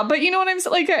 Yeah, but you know what I'm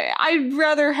saying? Like, I'd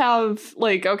rather have,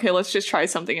 like, okay, let's just try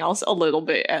something else a little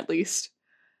bit, at least.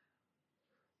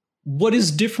 What is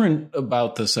different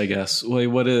about this, I guess? Like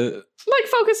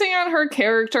Focusing on her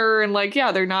character and, like,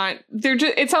 yeah,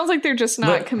 it sounds like they're just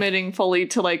not committing fully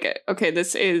to, like, okay,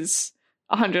 this is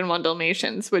 101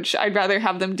 Dalmatians, which I'd rather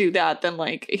have them do that than,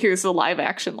 like, here's the live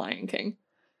action Lion King.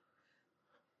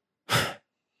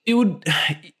 It would,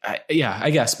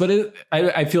 I guess, but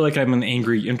I feel like I'm an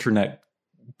angry internet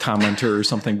commenter or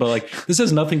something, but like, this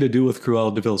has nothing to do with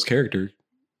Cruella de Vil's character.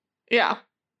 Yeah.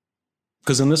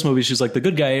 Because in this movie, she's like the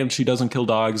good guy and she doesn't kill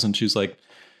dogs and she's like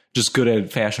just good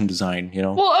at fashion design,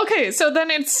 Well, okay, so then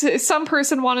it's some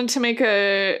person wanted to make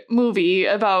a movie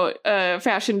about a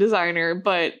fashion designer,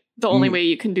 but the only way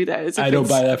you can do that is if I don't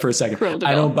buy that for a second.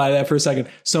 I don't buy that for a second.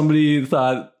 Somebody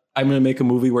thought I'm going to make a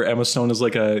movie where Emma Stone is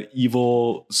like a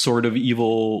sort of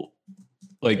evil,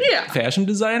 fashion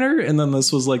designer. And then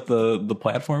this was like the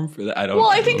platform for that.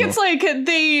 I think it's like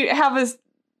they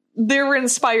were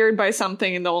inspired by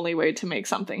something. And the only way to make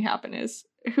something happen is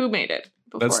who made it.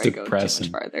 Before That's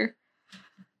depressing. Go too much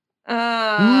farther.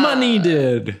 Money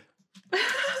did.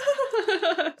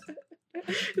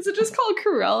 Is it just called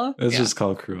Cruella? It's just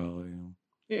called Cruella.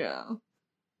 Yeah.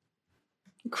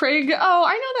 Craig. Oh,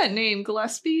 I know that name.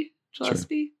 Gillespie. Sure.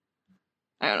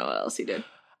 I don't know what else he did.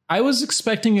 I was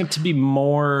expecting it to be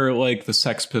more like the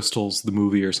Sex Pistols, the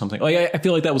movie or something. Like I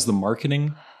feel like that was the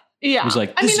marketing. Yeah. It was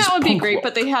like, I mean, that would be great, rock.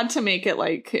 but they had to make it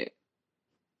like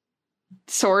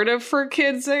sort of for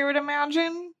kids, I would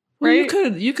imagine. Right?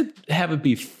 Well, you could have it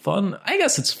be fun. I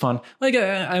guess it's fun. Like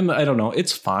I don't know.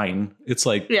 It's fine. It's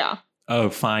like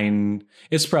fine.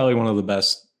 It's probably one of the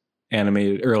best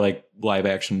animated or like live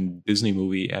action Disney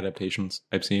movie adaptations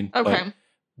I've seen. Okay. But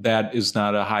that is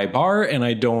not a high bar, and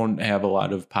I don't have a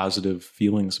lot of positive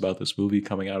feelings about this movie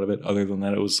coming out of it, other than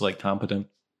that it was like competent.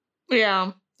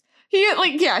 Yeah. He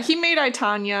made I,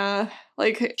 Tonya.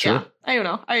 Like, sure. Yeah, I don't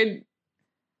know.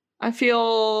 I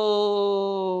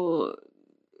feel,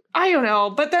 I don't know,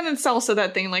 but then it's also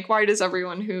that thing, like, why does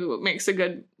everyone who makes a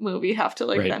good movie have to,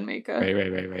 like, then make a...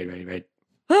 Right.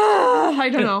 I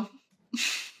don't know.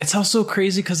 It's also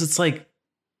crazy because it's, like,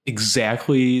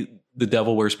 exactly The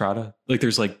Devil Wears Prada. Like,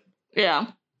 there's, like,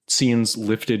 scenes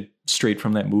lifted straight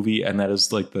from that movie, and that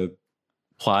is, like, the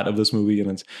plot of this movie,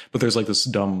 but there's, like, this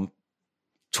dumb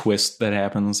twist that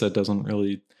happens that doesn't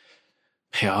really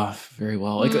pay off very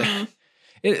well. Like,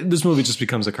 this movie just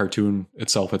becomes a cartoon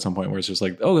itself at some point where it's just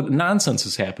like, oh, nonsense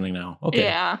is happening now. Okay.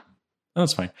 Yeah.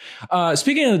 That's fine.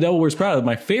 Speaking of The Devil Wears Prada,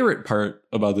 my favorite part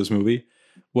about this movie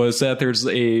was that there's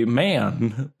a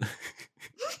man.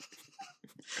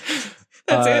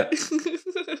 That's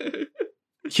it.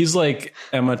 He's like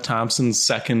Emma Thompson's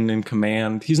second in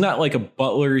command. He's not like a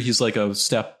butler. He's like a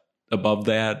step above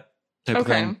that type of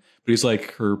thing. But he's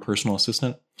like her personal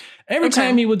assistant. Every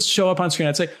time he would show up on screen,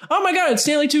 I'd say, oh my God, it's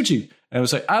Stanley Tucci. And I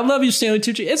was like, I love you, Stanley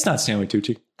Tucci. It's not Stanley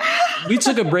Tucci. We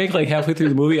took a break like halfway through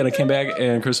the movie and I came back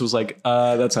and Chris was like,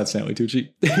 that's not Stanley Tucci.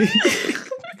 I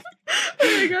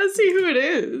gotta see who it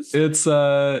is. It's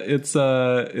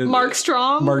Mark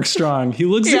Strong. Mark Strong. He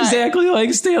looks exactly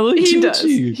like Stanley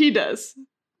Tucci. He does.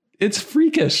 It's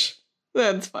freakish.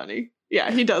 That's funny.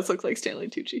 Yeah, he does look like Stanley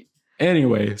Tucci.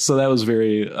 Anyway, so that was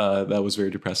very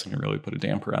depressing. It really put a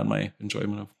damper on my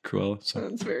enjoyment of Cruella. So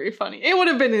that's very funny. It would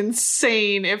have been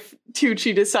insane if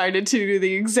Tucci decided to do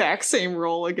the exact same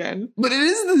role again. But it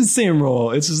is the same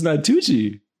role. It's just not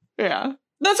Tucci. Yeah.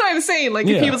 That's what I'm saying. Like,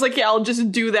 if he was like, yeah, I'll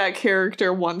just do that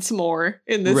character once more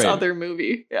in this other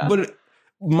movie. Yeah. But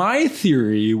my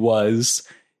theory was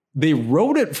they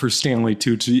wrote it for Stanley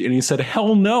Tucci and he said,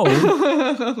 hell no.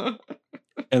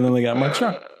 And then they got Mark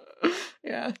Strong.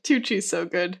 Yeah, Tucci's so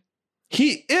good.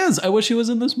 He is. I wish he was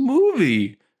in this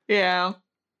movie. Yeah.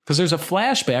 Because there's a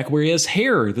flashback where he has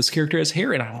hair. This character has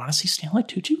hair, and I want to see Stanley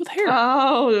Tucci with hair.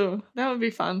 Oh, that would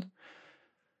be fun.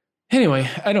 Anyway,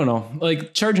 I don't know.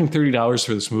 Like, charging $30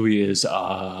 for this movie is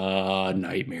a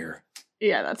nightmare.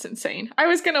 Yeah, that's insane. I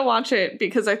was going to watch it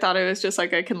because I thought it was just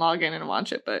like I can log in and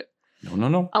watch it, but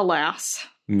No. alas.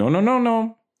 No.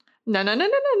 No.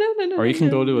 Or you can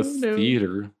go to a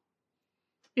theater.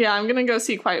 Yeah, I'm going to go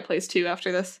see Quiet Place 2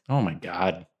 after this. Oh my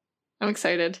God. I'm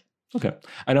excited. Okay.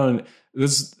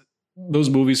 Those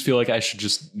movies feel like I should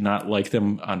just not like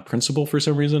them on principle for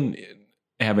some reason,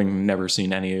 having never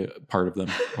seen any part of them.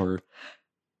 Or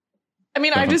I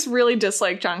mean, I just really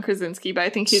dislike John Krasinski, but I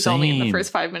think he's only in the Same.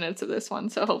 first 5 minutes of this one,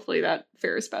 so hopefully that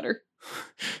fares better.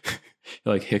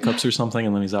 like hiccups or something,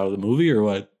 and then he's out of the movie, or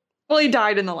what? Well, he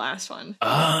died in the last one.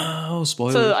 Oh,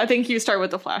 spoilers. So I think you start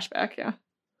with the flashback, yeah.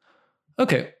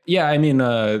 Okay. Yeah, I mean,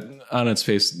 on its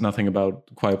face, nothing about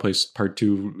Quiet Place Part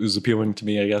 2 is appealing to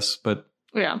me, I guess. But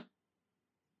Yeah.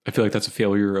 I feel like that's a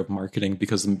failure of marketing,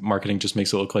 because the marketing just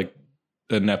makes it look like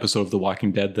an episode of The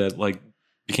Walking Dead that like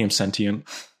became sentient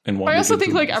and wanted I also to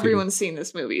think do like the theater. everyone's seen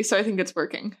this movie, so I think it's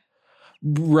working.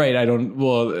 Right.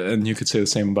 Well, and you could say the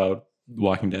same about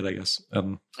Walking Dead, I guess.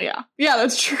 Yeah. Yeah,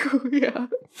 that's true. Yeah.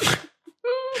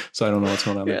 So I don't know what's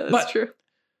going on Yeah, there. that's But true.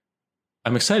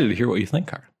 I'm excited to hear what you think,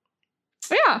 Cara.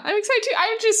 Yeah, I'm excited too.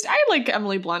 I like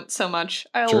Emily Blunt so much.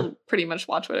 I'll Sure. pretty much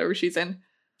watch whatever she's in.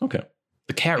 Okay.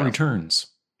 The Cat Yeah. Returns,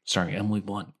 starring Emily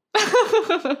Blunt.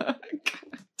 God,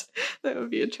 that would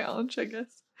be a challenge, I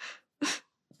guess.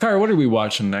 Cara, what are we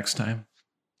watching next time?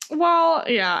 Well,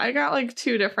 yeah, I got like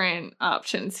 2 different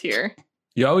options here.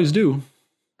 You always do.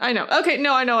 I know. Okay,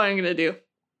 no, I know what I'm going to do.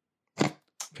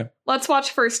 Okay. Let's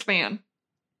watch First Man.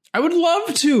 I would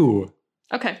love to.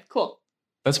 Okay, cool.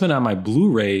 That's been on my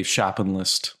Blu-ray shopping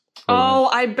list. Oh,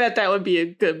 I bet that would be a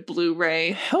good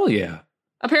Blu-ray. Hell yeah.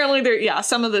 Apparently,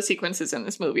 some of the sequences in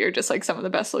this movie are just like some of the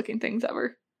best looking things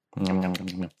ever.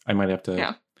 I might have to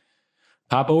Yeah.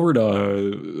 pop over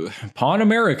to Pawn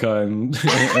America and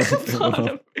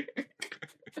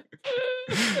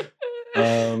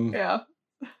Yeah.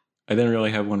 I didn't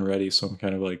really have one ready, so I'm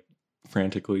kind of like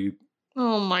frantically.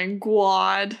 Oh my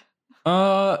god.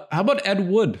 How about Ed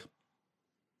Wood?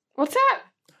 What's that?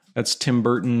 That's Tim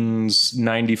Burton's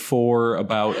 94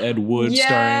 about Ed Wood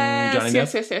starring Johnny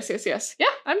Depp. Yes. Yeah,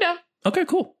 I'm down. Okay,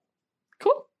 cool.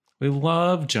 Cool. We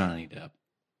love Johnny Depp.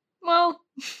 Well,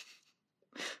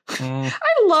 Mm,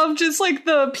 I love just like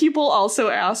the people also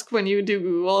ask when you do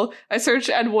Google. I search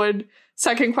Ed Wood.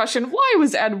 Second question, why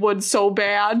was Ed Wood so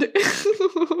bad?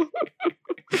 I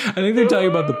think they're talking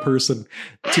about the person,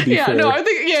 to be fair. No, I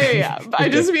think, yeah. I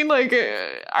just mean like,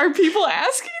 are people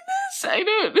asking this? I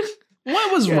don't.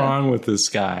 What was wrong with this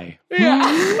guy?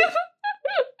 Yeah.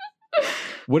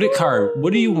 What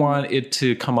do you want it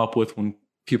to come up with when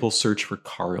people search for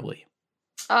Carly?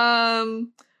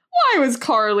 Why was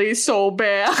Carly so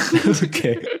bad?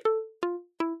 Okay.